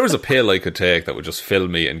food. If there was a pill I could take that would just fill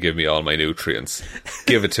me and give me all my nutrients,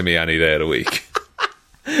 give it to me any day of the week.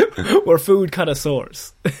 We're food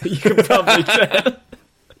connoisseurs. You can probably tell.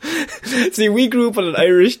 See, we grew up on an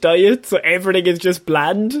Irish diet, so everything is just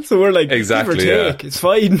bland. So we're like, exactly, give or take, it's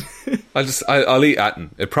fine. I'll eat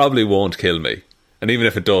Atten. It probably won't kill me, and even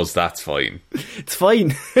if it does, that's fine. It's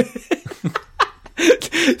fine.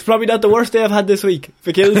 It's probably not the worst day I've had this week, if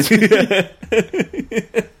it kills me.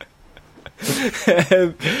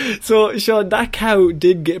 So, Sean, that cow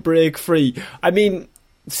did get break free. I mean,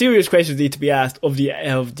 serious questions need to be asked of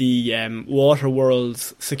the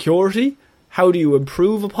Waterworld's security. How do you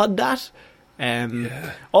improve upon that?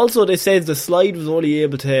 Also, they said the slide was only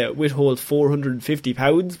able to withhold 450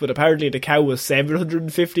 pounds, but apparently the cow was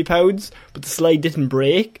 750 pounds, but the slide didn't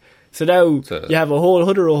break. So now you have a whole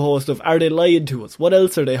other host of, are they lying to us? What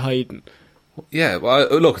else are they hiding? Yeah, well,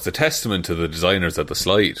 look, it's a testament to the designers of the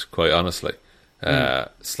slide, quite honestly.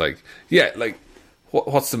 It's like,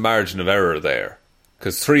 what's the margin of error there?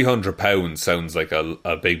 Because £300 sounds like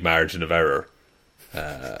a big margin of error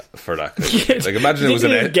for that kind of thing. Like, imagine it was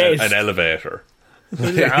an elevator.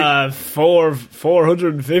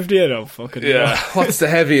 450, I don't fucking know. What's the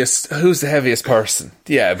heaviest? Who's the heaviest person?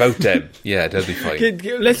 Yeah, about them. Yeah, they'll be fine.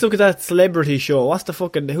 Let's look at that celebrity show.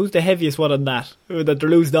 Who's the heaviest one on that? That they're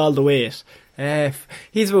losing all the weight.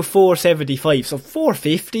 He's about 475, so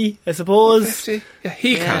 450, I suppose. 450? Yeah,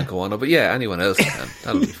 he can't go on, but yeah, anyone else can.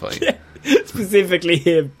 That'll be fine. Specifically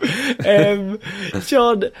him.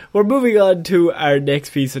 Sean, we're moving on to our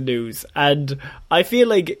next piece of news, and I feel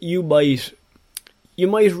like you might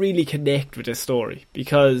really connect with this story,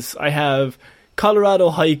 because I have Colorado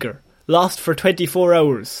hiker lost for 24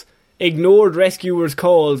 hours, ignored rescuers'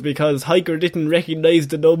 calls because hiker didn't recognise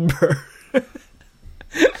the number.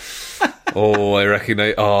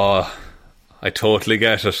 I totally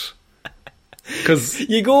get it. Because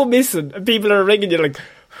you go missing and people are ringing you like,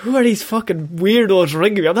 who are these fucking weirdos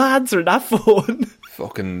ringing me? I'm not answering that phone.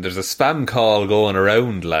 Fucking, there's a spam call going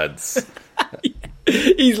around, lads.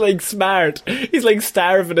 He's like smart. He's like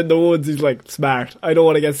starving in the woods. He's like, smart. I don't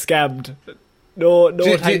want to get scammed. No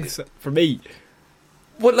thanks for me.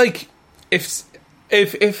 What, like, if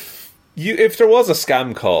there was a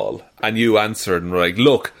scam call and you answered and were like,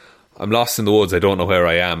 look, I'm lost in the woods, I don't know where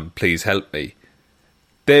I am, please help me,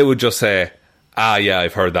 they would just say, yeah,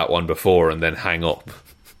 I've heard that one before, and then hang up.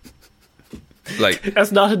 Like,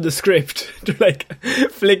 that's not in the script. They're like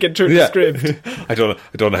flicking through the script. I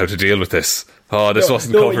don't know how to deal with this. This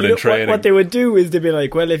wasn't covered in training. What they would do is they'd be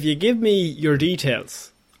like, well, if you give me your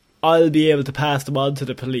details, I'll be able to pass them on to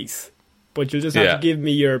the police. But you'll just have to give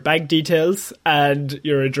me your bank details and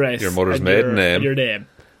your address. Your mother's maiden name. And your name.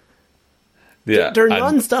 Yeah. They're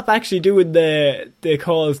non-stop actually doing the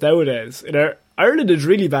calls nowadays. Ireland is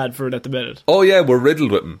really bad for it at the minute. Oh yeah, we're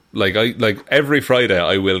riddled with them. Like every Friday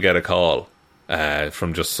I will get a call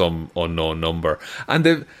from just some unknown number,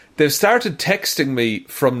 and they've started texting me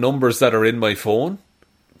from numbers that are in my phone.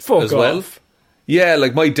 Fuck as off. Well. Yeah,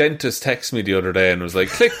 like my dentist texted me the other day and was like,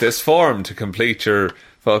 click this form to complete your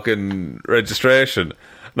fucking registration.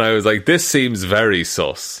 And I was like, this seems very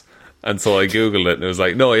sus. And so I googled it and it was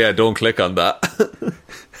like, no, yeah, don't click on that.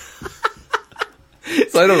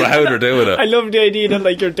 So I don't know how they're doing it. I love the idea that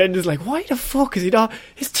like your dentist is like, why the fuck is he not?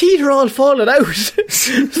 His teeth are all falling out.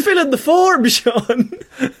 Fill in the form, Sean.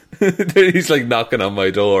 He's like knocking on my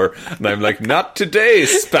door and I'm like, not today,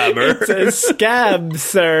 spammer. It's a scam,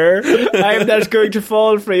 sir. I'm not going to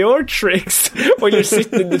fall for your tricks when you're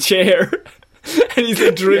sitting in the chair. And he's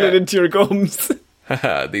like drilling into your gums.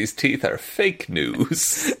 These teeth are fake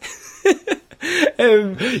news.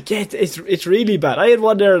 It's really bad. I had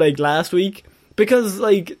one there like last week. Because,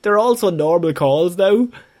 like, they're also normal calls now,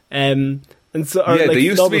 and so are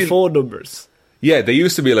like normal phone numbers. Yeah, they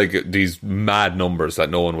used to be like these mad numbers that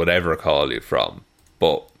no one would ever call you from,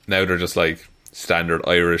 but now they're just like standard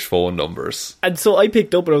Irish phone numbers. And so I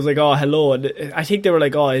picked up and I was like, oh, hello. And I think they were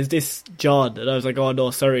like, oh, is this John? And I was like, oh,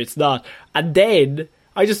 no, sorry, it's not. And then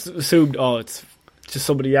I just assumed, oh, it's just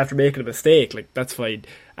somebody after making a mistake. Like, that's fine.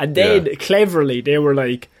 And then cleverly they were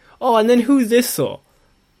like, oh, and then who's this so?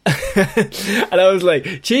 And I was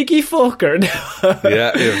like, cheeky fucker.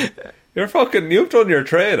 Yeah, you're fucking, you've done your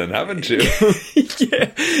training, haven't you?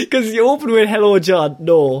 Yeah, because you open with hello John.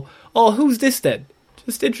 No. Oh, who's this then?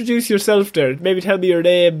 Just introduce yourself there. Maybe tell me your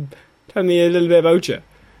name. Tell me a little bit about you.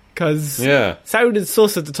 Because sounded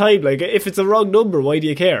sus at the time. Like, if it's a wrong number, why do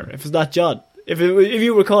you care? If it's not John. If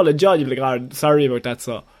you were calling John, you'd be like, oh, sorry about that,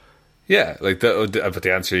 so. Yeah, like, but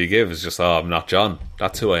the answer you give is just, oh, I'm not John.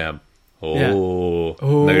 That's who I am. Oh,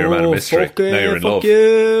 now you're a man of mystery. Now you're in love.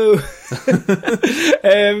 You.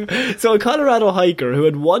 So a Colorado hiker who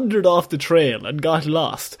had wandered off the trail and got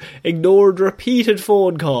lost ignored repeated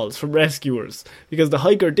phone calls from rescuers because the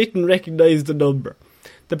hiker didn't recognise the number.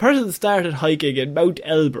 The person started hiking in Mount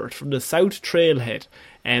Elbert from the South Trailhead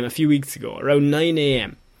a few weeks ago, around 9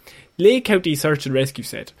 a.m. Lake County Search and Rescue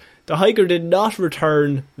said the hiker did not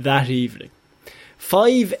return that evening.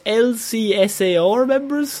 5 LCSAR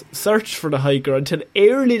members searched for the hiker until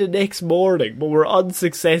early the next morning, but were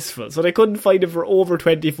unsuccessful, so they couldn't find him for over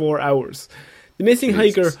 24 hours. The missing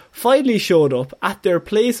hiker finally showed up at their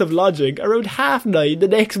place of lodging around 9:30 the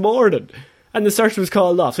next morning, and the search was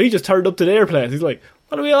called off. So he just turned up to their place. He's like,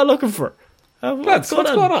 what are we all looking for? What's going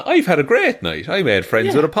on? I've had a great night. I made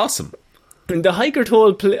friends with a possum. The hiker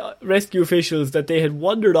told rescue officials that they had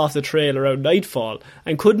wandered off the trail around nightfall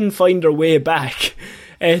and couldn't find their way back.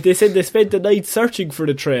 They said they spent the night searching for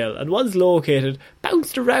the trail and once located,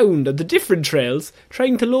 bounced around on the different trails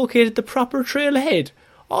trying to locate the proper trail ahead,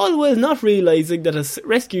 all while not realising that a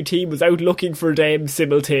rescue team was out looking for them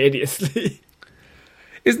simultaneously.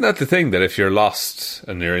 Isn't that the thing, that if you're lost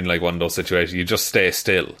and you're in like one of those situations, you just stay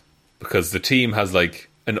still because the team has like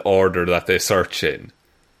an order that they search in?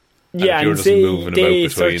 Yeah, and say they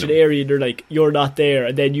search an area and they're like, you're not there,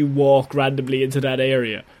 and then you walk randomly into that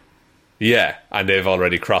area. Yeah, and they've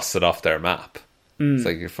already crossed it off their map. It's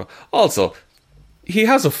like also, he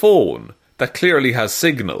has a phone that clearly has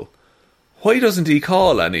signal. Why doesn't he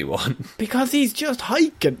call anyone? Because he's just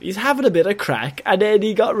hiking. He's having a bit of crack, and then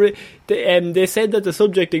he got. They said that the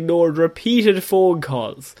subject ignored repeated phone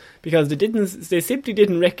calls because they simply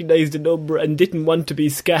didn't recognise the number and didn't want to be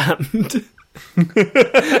scammed.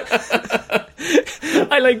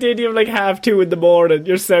 I like the idea of like 2:30 in the morning.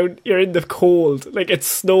 You're in the cold, like it's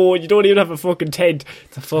snowing. You don't even have a fucking tent.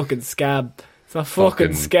 It's a fucking scam. It's a fucking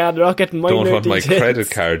scam. They're not getting my don't want details. My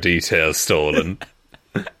credit card details stolen.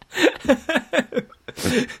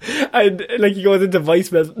 And like he goes into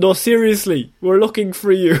voicemail. No, seriously, we're looking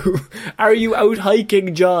for you. Are you out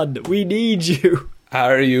hiking, John? We need you.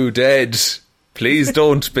 Are you dead? Please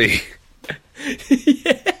don't be.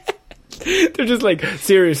 Yeah. They're just like,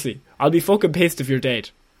 seriously, I'll be fucking pissed if you're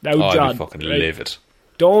dead. Now, John, I'll be fucking livid.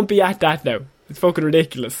 Don't be at that now. It's fucking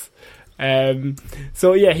ridiculous.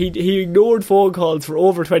 So yeah, he ignored phone calls for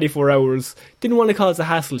over 24 hours. Didn't want to cause a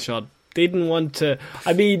hassle, Sean. Didn't want to.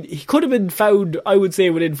 I mean, he could have been found, I would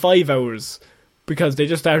say, within 5 hours because they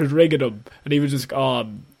just started ringing him, and he was just,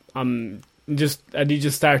 and he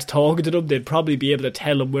just starts talking to them. They'd probably be able to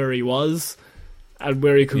tell him where he was and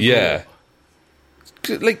where he could go.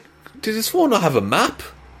 Like, did his phone not have a map?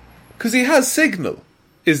 Because he has signal.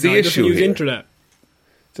 Is the issue he doesn't use here. Internet.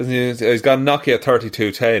 Doesn't he? He's got a Nokia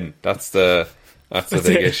 3210. That's the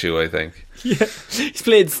big issue, I think. Yeah, he's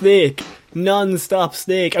playing Snake, non-stop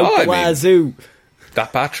Snake out the wazoo.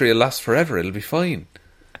 That battery will last forever. It'll be fine.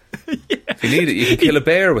 If you need it, you can kill a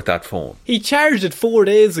bear with that phone. He charged it 4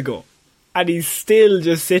 days ago, and he's still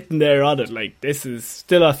just sitting there on it. Like, this is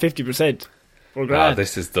still at 50%.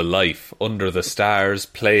 This is the life. Under the stars,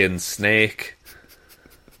 playing Snake.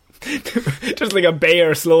 Just like a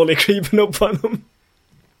bear slowly creeping up on him.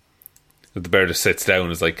 The bear just sits down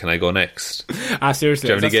and is like, can I go next? Seriously.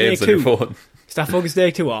 Do you have any games on your phone? Is that fucking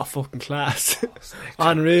Snake 2? Oh, fucking class.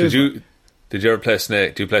 Unreal. Did you ever play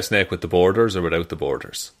Snake? Do you play Snake with the borders or without the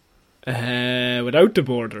borders? Without the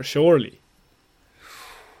borders, surely.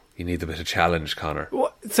 You need a bit of challenge, Connor.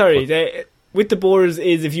 Sorry, with the borders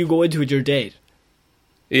is if you go into it, you're dead.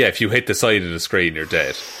 Yeah, if you hit the side of the screen, you're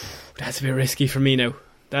dead. That's a bit risky for me now.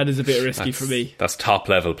 That is a bit risky for me. That's top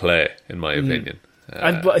level play, in my opinion.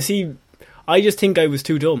 But see, I just think I was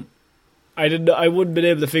too dumb. I wouldn't have been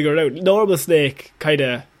able to figure it out. Normal Snake kind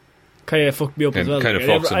of fucked me up as well. Kind of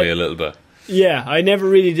fucks with me a little bit. Yeah, I never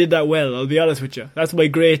really did that well, I'll be honest with you. That's my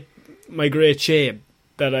great shame.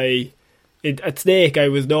 That at Snake I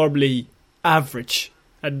was normally average.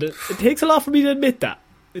 And it takes a lot for me to admit that.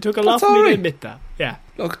 It took a lot That's for me all to right. admit that. Yeah.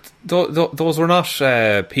 Look, those were not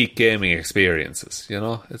peak gaming experiences, you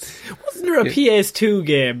know? Wasn't there a PS2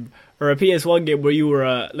 game or a PS1 game where you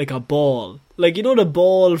were like a ball? Like, you know the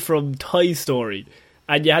ball from Toy Story?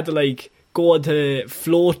 And you had to, like, go onto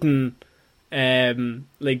floating,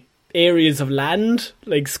 like, areas of land,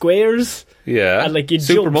 like squares. Yeah. And, like, you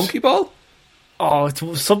Super jumped. Monkey Ball? Oh,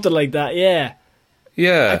 it's something like that, yeah.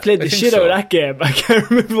 Yeah. I played the think shit so. out of that game. I can't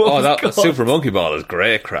remember what it was that called. Super Monkey Ball is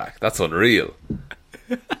great crack. That's unreal.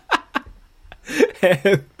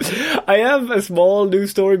 I have a small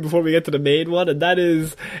news story before we get to the main one, and that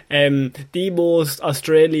is the most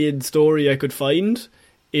Australian story I could find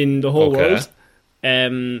in the whole Okay.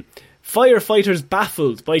 world. Firefighters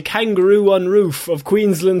baffled by kangaroo on roof of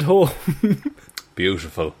Queensland home.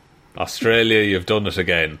 Beautiful. Australia, you've done it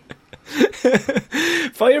again.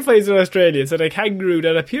 Firefighters in Australia said a kangaroo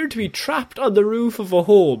that appeared to be trapped on the roof of a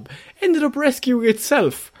home ended up rescuing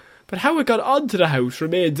itself. But how it got onto the house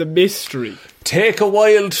remains a mystery. Take a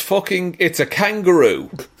wild fucking... It's a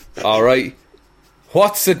kangaroo. Alright?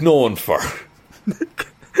 What's it known for?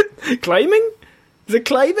 Climbing? Is it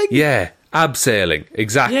climbing? Yeah, abseiling.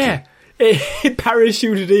 Exactly. Yeah. It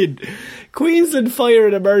parachuted in. Queensland Fire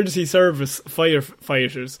and Emergency Service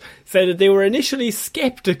firefighters said that they were initially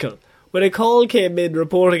sceptical when a call came in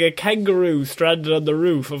reporting a kangaroo stranded on the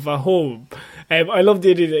roof of a home. I love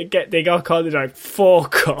the idea they got called and like,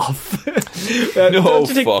 fuck off. No Don't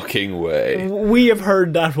you think fucking way. we have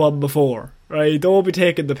heard that one before, right? Don't be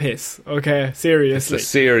taking the piss, okay? It's Seriously. a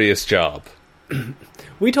serious job.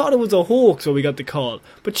 We thought it was a hoax when we got the call,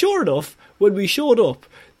 but sure enough, when we showed up,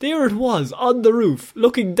 there it was on the roof,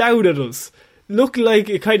 looking down at us, looking like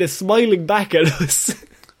it kind of smiling back at us.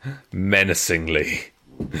 Menacingly.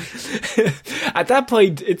 At that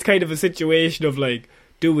point, it's kind of a situation of like,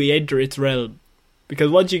 do we enter its realm? Because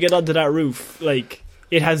once you get onto that roof, like,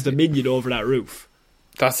 it has dominion over that roof.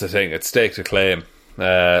 That's the thing. It's stake to claim.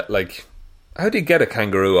 Like, how do you get a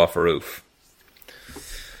kangaroo off a roof?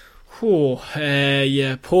 Oh,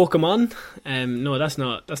 yeah, Pokemon. No, that's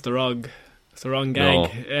not. That's the wrong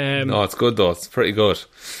gag. No, it's good though. It's pretty good.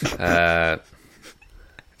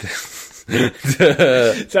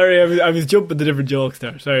 Sorry, I was jumping to different jokes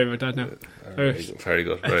there. Sorry about that. Now, Very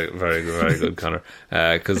good, very good, Connor.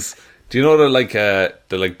 Because do you know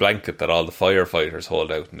the blanket that all the firefighters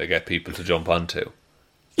hold out and they get people to jump onto?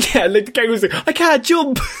 yeah, like the kangaroo's like, I can't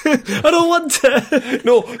jump. I don't want to.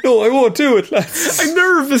 No, I won't do it, lads. I'm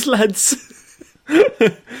nervous, lads.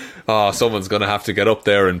 Oh, someone's gonna have to get up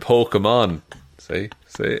there and poke him on. See.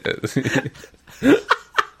 I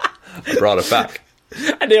brought it back.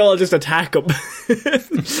 And they all just attack him.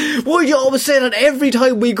 Why do you always say that every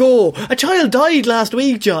time we go? A child died last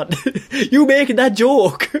week, John. You making that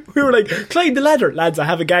joke. We were like, climb the ladder. Lads, I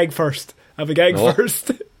have a gag first.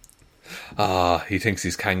 First. He thinks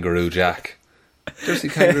he's Kangaroo Jack. Did you see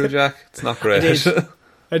Kangaroo Jack? It's not great.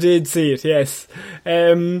 I did see it, yes.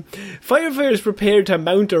 Firefighters prepared to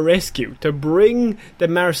mount a rescue to bring the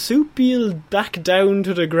marsupial back down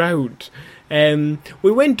to the ground.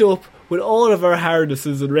 We went up with all of our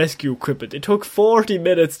harnesses and rescue equipment. It took 40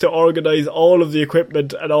 minutes to organise all of the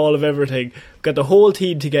equipment and all of everything. Got the whole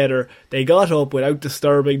team together. They got up without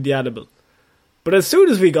disturbing the animal. But as soon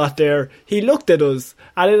as we got there, he looked at us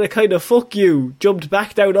and in a kind of fuck you, jumped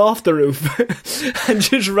back down off the roof and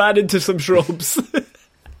just ran into some shrubs.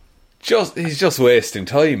 He's just wasting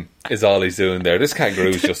time, is all he's doing there. This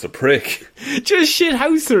kangaroo's just a prick. Just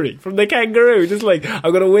shithousery from the kangaroo. Just like,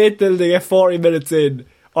 I'm going to wait till they get 40 minutes in,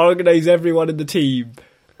 organise everyone in the team,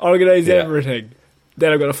 organise everything,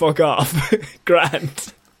 then I'm going to fuck off.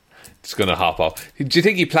 Grand. Just going to hop off. Do you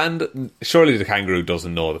think he planned... Surely the kangaroo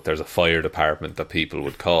doesn't know that there's a fire department that people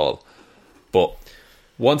would call. But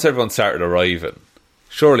once everyone started arriving,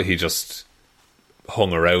 surely he just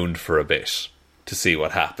hung around for a bit to see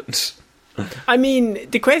what happened. I mean,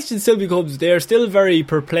 the question still becomes, they're still very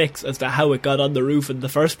perplexed as to how it got on the roof in the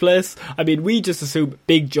first place. I mean, we just assume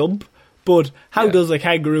big jump, but how does a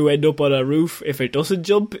kangaroo end up on a roof if it doesn't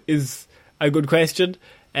jump is a good question.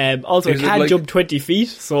 Also, it can't jump 20 feet,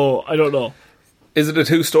 so I don't know. Is it a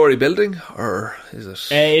 2-storey building, or is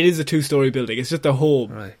it... It is a 2-storey building. It's just a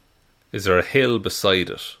home. Right. Is there a hill beside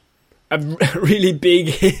it? A really big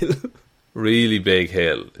hill. Really big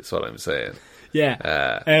hill, is what I'm saying.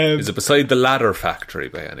 Yeah. Is it beside the ladder factory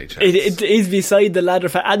by any chance? It is beside the ladder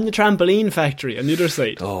and the trampoline factory on the other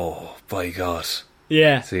side. Oh, by God.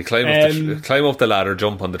 Yeah. So you climb up the ladder,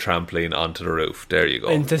 jump on the trampoline onto the roof. There you go.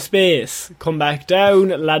 Into space. Come back down,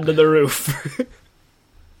 land on the roof.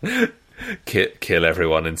 Kill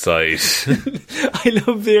everyone inside. I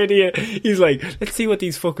love the idea. He's like, let's see what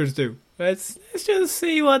these fuckers do. Let's just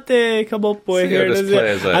see what they come up with See how here. this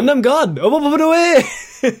plays out. And I'm gone. I'm up and away.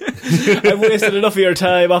 I've wasted enough of your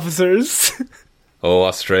time, officers. Oh,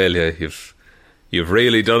 Australia, you've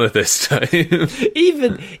really done it this time.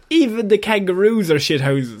 Even the kangaroos are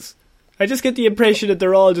shithouses. I just get the impression that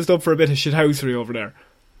they're all just up for a bit of shithousery over there.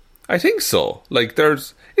 I think so. Like,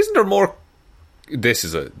 isn't there more?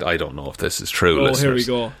 I don't know if this is true. Oh, listeners.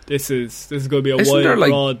 here we go. This is going to be a Isn't wild, there,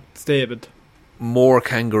 like, broad statement. More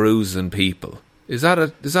kangaroos than people? Is that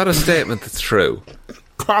a statement that's true?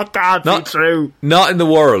 That can't be true. Not in the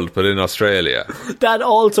world, but in Australia. That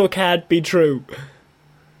also can't be true.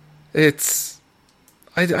 It's.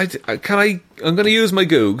 I'm going to use my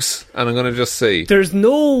Googs and I'm going to just see. There's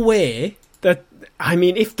no way that. I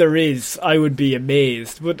mean, if there is, I would be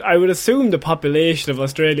amazed. But I would assume the population of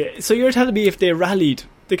Australia. So you're telling me if they rallied,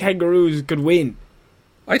 the kangaroos could win?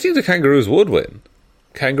 I think the kangaroos would win.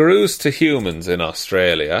 Kangaroos to humans in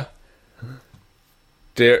Australia.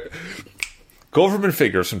 Government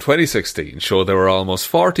figures from 2016 show there were almost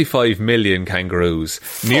 45 million kangaroos,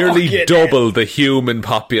 nearly double the human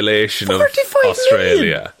population of Australia.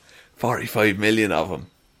 Million? 45 million of them.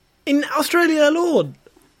 In Australia alone?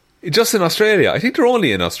 Just in Australia. I think they're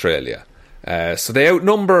only in Australia. So they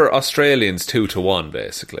outnumber Australians 2-1,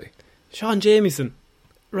 basically. Sean Jamieson,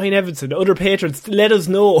 Ryan Evanson, other patrons, let us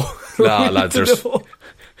know. Nah, lads,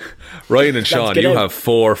 Ryan and Sean, you have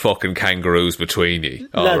 4 fucking kangaroos between you.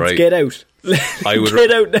 Lads, right? get out.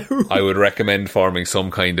 Get out now. I would recommend forming some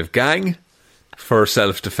kind of gang for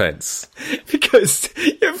self-defence. Because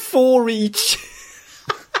you're 4 each.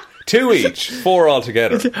 2 each, 4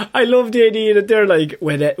 altogether. I love the idea that they're like,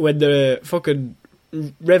 when the fucking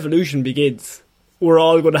revolution begins, we're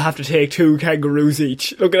all going to have to take 2 kangaroos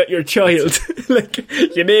each. Looking at your child. Like,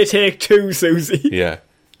 you may take 2, Susie. Yeah.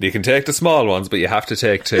 You can take the small ones, but you have to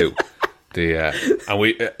take 2. And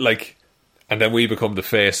then we become the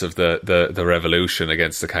face of the revolution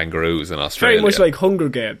against the kangaroos in Australia. Very much like Hunger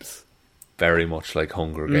Games. Very much like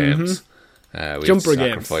Hunger Games. We Jumper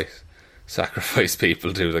games. Sacrifice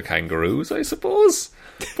people to the kangaroos, I suppose.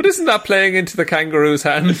 But isn't that playing into the kangaroos'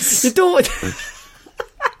 hands? You don't.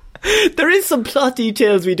 There is some plot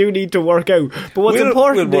details we do need to work out. But what's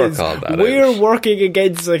important is we're working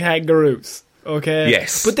against the kangaroos. Okay.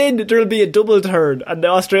 Yes. But then there'll be a double turn, and the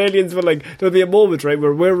Australians will there'll be a moment, right,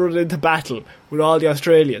 where we're running into battle with all the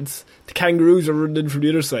Australians. The kangaroos are running in from the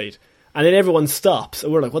other side, and then everyone stops,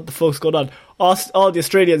 and we're like, "What the fuck's going on?" All the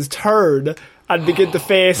Australians turn and begin to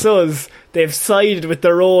face us. They've sided with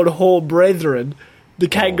their own home brethren, the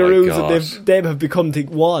kangaroos, and them have become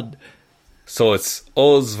one. So it's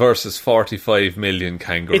us versus 45 million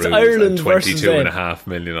kangaroos. It's Ireland and versus 22.5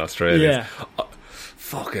 million Australians. Yeah.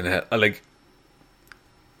 Fucking hell.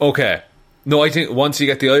 Okay. No, I think once you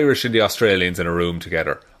get the Irish and the Australians in a room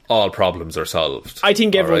together, all problems are solved. I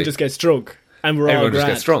think everyone just gets drunk, and everyone just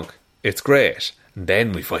gets drunk. It's great. And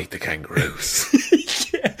then we fight the kangaroos.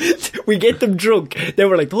 We get them drunk. Then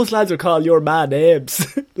we're like, those lads are calling your man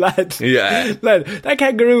names. Lad, that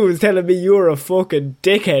kangaroo was telling me you were a fucking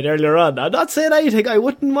dickhead earlier on. I'm not saying anything. I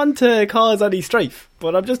wouldn't want to cause any strife,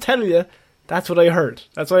 but I'm just telling you, that's what I heard.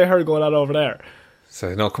 That's what I heard going on over there.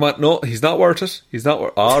 So, no, come on. No, he's not worth it. He's not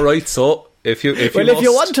worth it. All right, so if you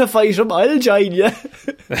want to fight him, I'll join you.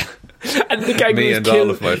 And the kangaroos me and all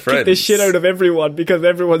of my friends kick the shit out of everyone because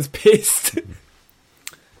everyone's pissed.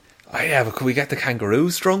 Oh yeah, but can we get the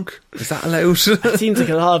kangaroos drunk? Is that allowed? It seems like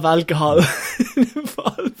a lot of alcohol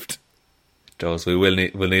involved. Does we'll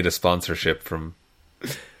need a sponsorship from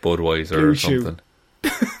Budweiser Blue or something.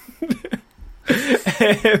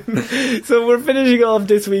 So we're finishing off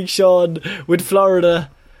this week, Sean, with Florida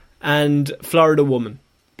and Florida woman,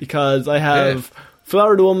 because I have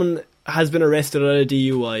Florida woman has been arrested on a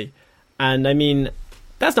DUI, and I mean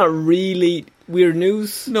that's not really weird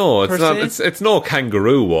news. No, it's not. It's no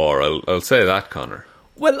kangaroo war. I'll say that, Connor.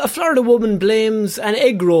 Well, a Florida woman blames an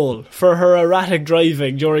egg roll for her erratic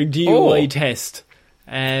driving during DUI test.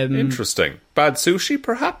 Interesting. Bad sushi,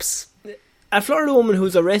 perhaps? A Florida woman who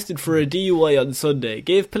was arrested for a DUI on Sunday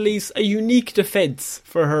gave police a unique defence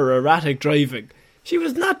for her erratic driving. She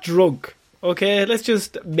was not drunk, okay? Let's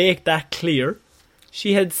just make that clear.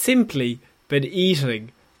 She had simply been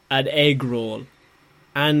eating an egg roll.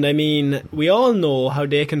 And, I mean, we all know how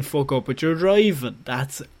they can fuck up with your driving.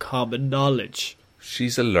 That's common knowledge.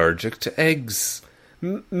 She's allergic to eggs.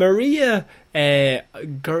 Maria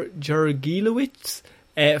Jurgilowicz,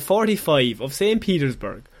 45, of St.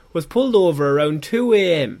 Petersburg, was pulled over around 2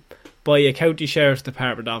 a.m. by a county sheriff's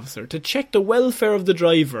department officer to check the welfare of the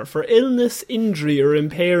driver for illness, injury or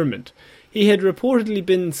impairment. He had reportedly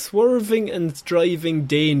been swerving and driving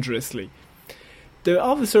dangerously. The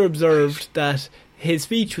officer observed that his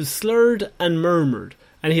speech was slurred and murmured,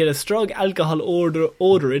 and he had a strong alcohol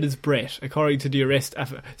odour in his breath, according to the arrest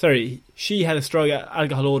she had a strong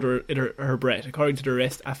alcohol odour in her breath, according to the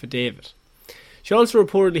arrest affidavit. She also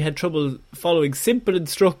reportedly had trouble following simple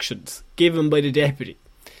instructions given by the deputy.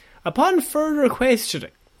 Upon further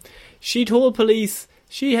questioning, she told police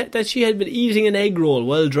that she had been eating an egg roll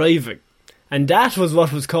while driving, and that was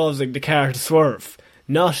what was causing the car to swerve,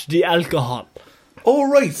 not the alcohol.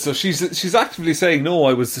 Oh, right, so she's actively saying, no,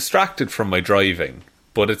 I was distracted from my driving,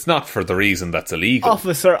 but it's not for the reason that's illegal.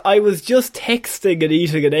 Officer, I was just texting and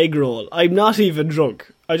eating an egg roll. I'm not even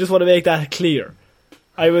drunk. I just want to make that clear.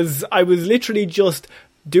 I was literally just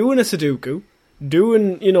doing a Sudoku,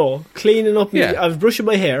 cleaning up. Yeah. I was brushing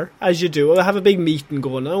my hair, as you do. I have a big meeting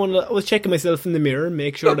going. I was checking myself in the mirror,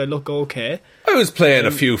 make sure that I look okay. I was playing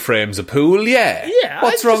a few frames of pool, yeah.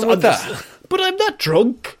 What's wrong with that? But I'm not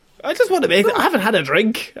drunk. I just want to I haven't had a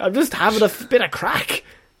drink. I'm just having a bit of crack.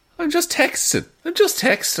 I'm just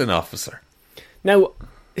texting, officer. Now,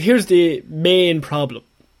 here's the main problem.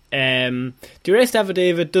 The arrest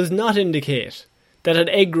affidavit does not indicate that an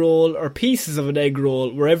egg roll or pieces of an egg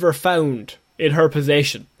roll were ever found in her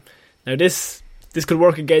possession. Now, this could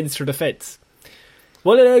work against her defence.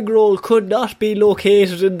 While an egg roll could not be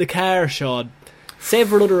located in the car, Sean,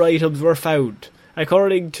 several other items were found,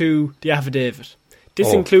 according to the affidavit.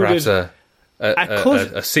 This included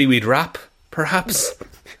a seaweed wrap, perhaps.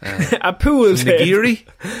 A pool nigiri,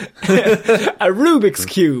 a Rubik's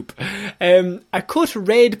Cube, a cut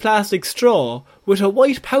red plastic straw with a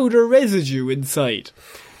white powder residue inside,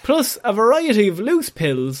 plus a variety of loose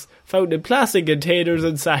pills found in plastic containers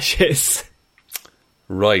and sachets.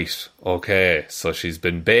 Right, okay, so she's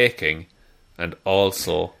been baking and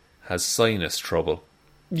also has sinus trouble.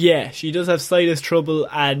 Yeah, she does have sinus trouble,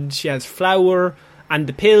 and she has flour, and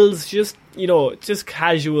the pills, just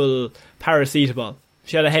casual paracetamol.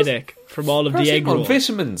 She had a headache from all of the egg roll.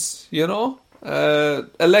 Vitamins,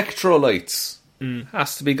 electrolytes.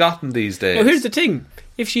 Has to be gotten these days. Now here's the thing.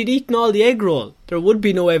 If she'd eaten all the egg roll, there would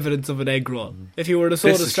be no evidence of an egg roll. If you were so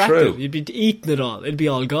distracted, you'd be eating it all. It'd be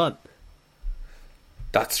all gone.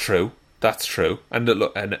 That's true. And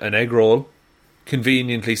look, an egg roll,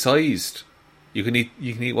 conveniently sized. You can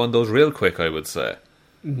eat one of those real quick, I would say.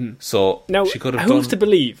 Mm-hmm. So now, she could have who's to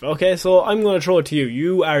believe? Okay, so I'm going to throw it to you.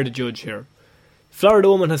 You are the judge here. Florida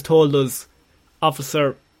woman has told us,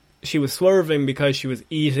 officer, she was swerving because she was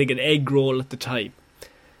eating an egg roll at the time.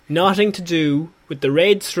 Nothing to do with the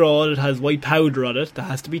red straw that has white powder on it that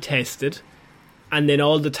has to be tested, and then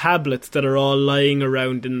all the tablets that are all lying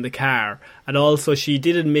around in the car. And also she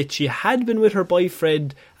did admit she had been with her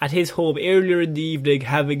boyfriend at his home earlier in the evening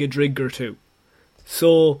having a drink or two.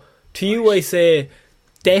 So, to you I say,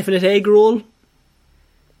 definite egg roll?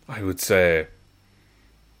 I would say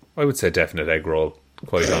definite egg roll,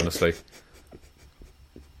 quite honestly.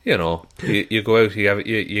 You know, you go out,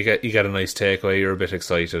 you get a nice takeaway, you're a bit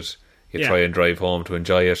excited, you try and drive home to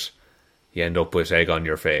enjoy it, you end up with egg on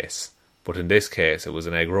your face. But in this case, it was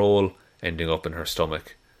an egg roll ending up in her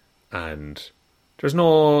stomach, and there's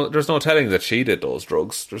no telling that she did those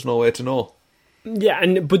drugs. There's no way to know.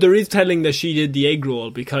 Yeah, but there is telling that she did the egg roll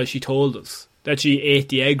because she told us that she ate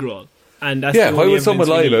the egg roll, and that's why would someone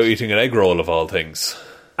lie about eating an egg roll of all things?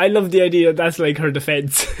 I love the idea that that's like her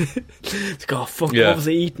defence. What was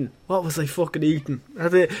I eating? What was I fucking eating?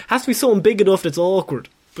 It has to be something big enough that's awkward,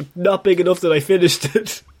 but not big enough that I finished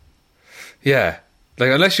it. Yeah. Like,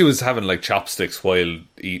 unless she was having, like, chopsticks while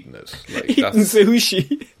eating it. Like, eating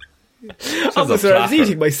sushi. Officer, I was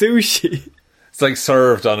eating my sushi. It's like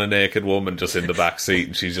served on a naked woman just in the back seat,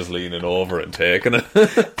 and she's just leaning over and taking it.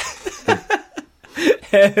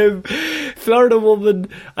 Florida woman,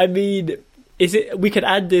 I mean... we could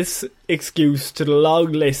add this excuse to the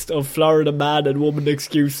long list of Florida man and woman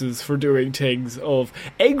excuses for doing things. Of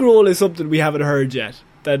egg roll is something we haven't heard yet.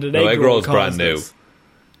 That an egg roll is brand new.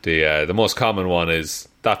 The most common one is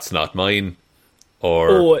that's not mine,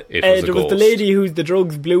 or it was a there ghost. Was the lady who the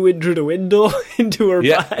drugs blew in through the window into her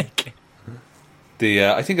bag.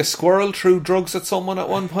 I think a squirrel threw drugs at someone at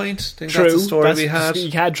one point. I think True, that's the story we had.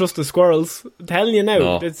 You can't trust the squirrels. I'm telling you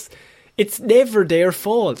now, It's never their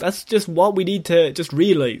fault. That's just what we need to just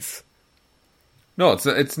realise. No,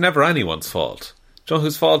 it's never anyone's fault. Do you know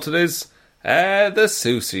whose fault it is? The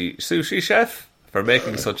sushi chef for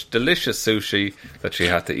making such delicious sushi that she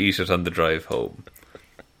had to eat it on the drive home.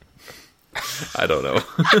 I don't know.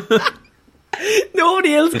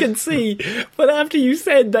 Nobody else can see, but after you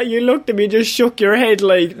said that, you looked at me and just shook your head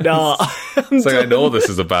like, nah. It's like, I know this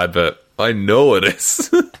is a bad bit. I know it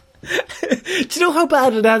is. Do you know how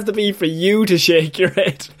bad it has to be for you to shake your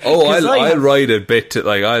head? Oh, I'll ride a bit.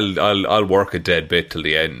 I'll work a dead bit till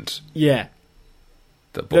the end. Yeah.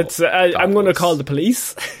 I'm going to call the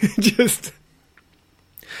police. Just.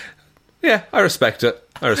 Yeah, I respect it.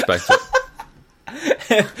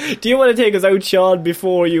 Do you want to take us out, Sean,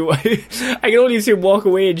 before you... I can only assume walk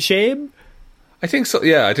away in shame? I think so,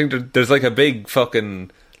 yeah. I think there's like a big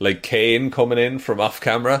fucking like cane coming in from off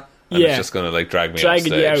camera, and it's just going to like drag me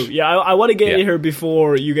dragging off stage. You out. Yeah, I want to get you here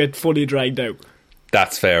before you get fully dragged out.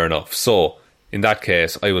 That's fair enough. So, in that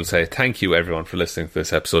case, I will say thank you everyone for listening to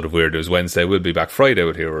this episode of Weird News Wednesday. We'll be back Friday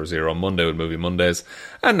with Hero Zero, Monday with Movie Mondays,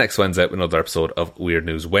 and next Wednesday with another episode of Weird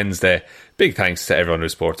News Wednesday. Big thanks to everyone who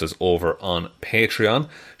supports us over on Patreon.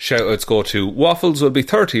 Shout outs go to Waffles, will be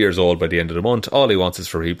 30 years old by the end of the month. All he wants is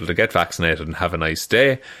for people to get vaccinated and have a nice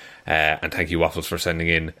day. And thank you, Waffles, for sending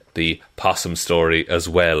in the possum story as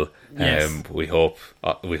well. Yes. We hope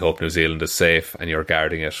New Zealand is safe and you're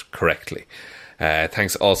guarding it correctly.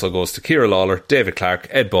 Thanks also goes to Ciara Lawler, David Clark,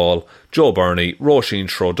 Ed Ball, Joe Burney, Roisin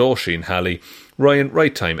Shrodoshin Halley, Ryan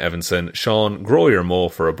Right Time Evanson, Sean Grow Your Mo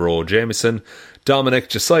for a Bro Jameson, Dominic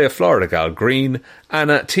Josiah Florida Gal Green,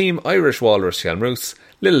 Anna Team Irish Walrus Shalmroos,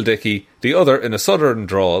 Little Dicky, the other in a southern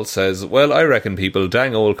drawl, says, well, I reckon people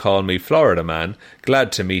dang old call me Florida man,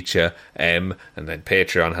 glad to meet ya, and then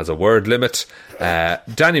Patreon has a word limit.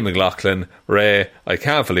 Danny McLaughlin, Ray, I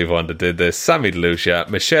can't believe one that did this, Sammy DeLucia,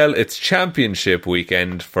 Michelle, it's championship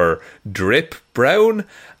weekend for Drip Brown,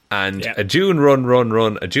 and a June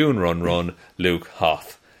run, Luke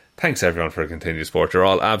Hoth. Thanks everyone for continued support. You're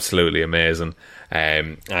all absolutely amazing.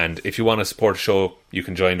 And if you want to support the show, you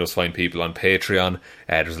can join those fine people on Patreon.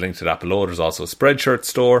 There's a link to that below. There's also a Spreadshirt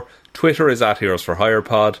store. Twitter is @Heroes for Hire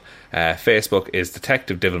Pod. Facebook is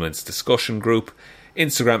Detective Divilment's discussion group.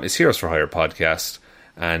 Instagram is Heroes for Hire Podcast.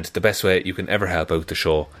 And the best way you can ever help out the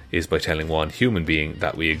show is by telling one human being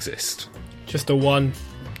that we exist. Just the one.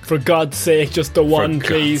 For God's sake, just the one,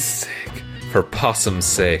 please. For possum's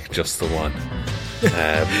sake, just the one.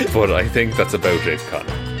 But I think that's about it,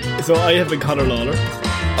 Connor. So I have been Connor Lawler.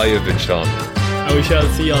 I have been Sean. And we shall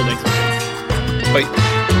see you all next week. Bye.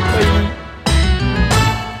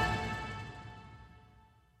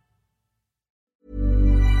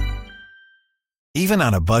 Even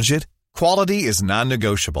on a budget, quality is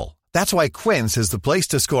non-negotiable. That's why Quince is the place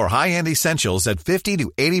to score high-end essentials at 50 to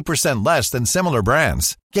 80% less than similar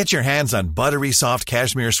brands. Get your hands on buttery soft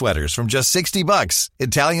cashmere sweaters from just $60,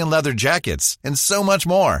 Italian leather jackets, and so much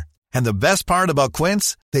more. And the best part about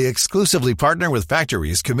Quince, they exclusively partner with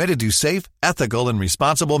factories committed to safe, ethical, and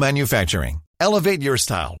responsible manufacturing. Elevate your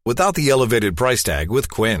style without the elevated price tag with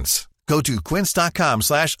Quince. Go to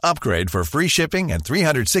quince.com/upgrade for free shipping and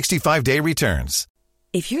 365-day returns.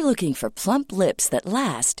 If you're looking for plump lips that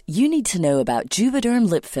last, you need to know about Juvederm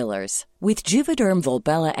lip fillers. With Juvederm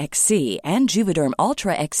Volbella XC and Juvederm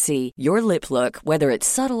Ultra XC, your lip look, whether it's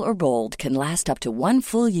subtle or bold, can last up to 1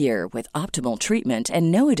 full year with optimal treatment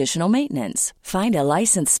and no additional maintenance. Find a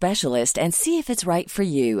licensed specialist and see if it's right for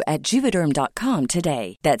you at Juvederm.com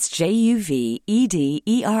today. That's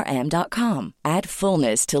JUVEDERM.com. Add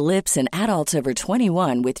fullness to lips in adults over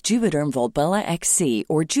 21 with Juvederm Volbella XC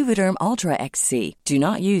or Juvederm Ultra XC. Do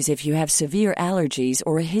not use if you have severe allergies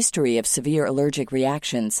or a history of severe allergic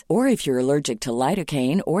reactions, or if you're allergic to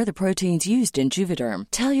lidocaine or the proteins used in Juvederm.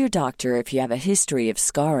 Tell your doctor if you have a history of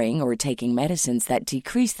scarring or taking medicines that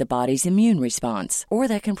decrease the body's immune response or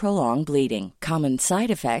that can prolong bleeding. Common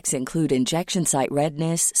side effects include injection site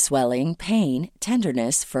redness, swelling, pain,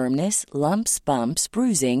 tenderness, firmness, lumps, bumps,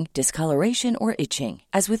 bruising, discoloration, or itching.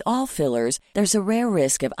 As with all fillers, there's a rare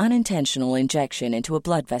risk of unintentional injection into a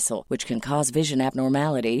blood vessel, which can cause vision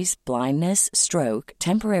abnormalities, blindness, stroke,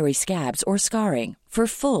 temporary scabs, or scarring. For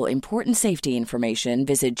full, important safety information,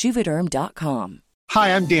 visit Juvederm.com.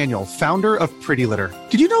 Hi, I'm Daniel, founder of Pretty Litter.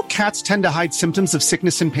 Did you know cats tend to hide symptoms of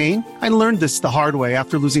sickness and pain? I learned this the hard way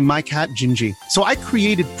after losing my cat, Gingy. So I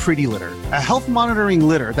created Pretty Litter, a health monitoring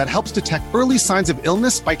litter that helps detect early signs of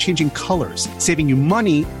illness by changing colors, saving you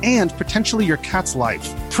money and potentially your cat's life.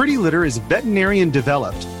 Pretty Litter is veterinarian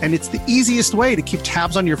developed, and it's the easiest way to keep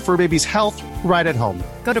tabs on your fur baby's health right at home.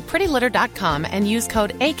 Go to prettylitter.com and use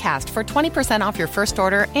code ACAST for 20% off your first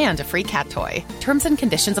order and a free cat toy. Terms and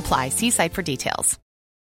conditions apply. See site for details.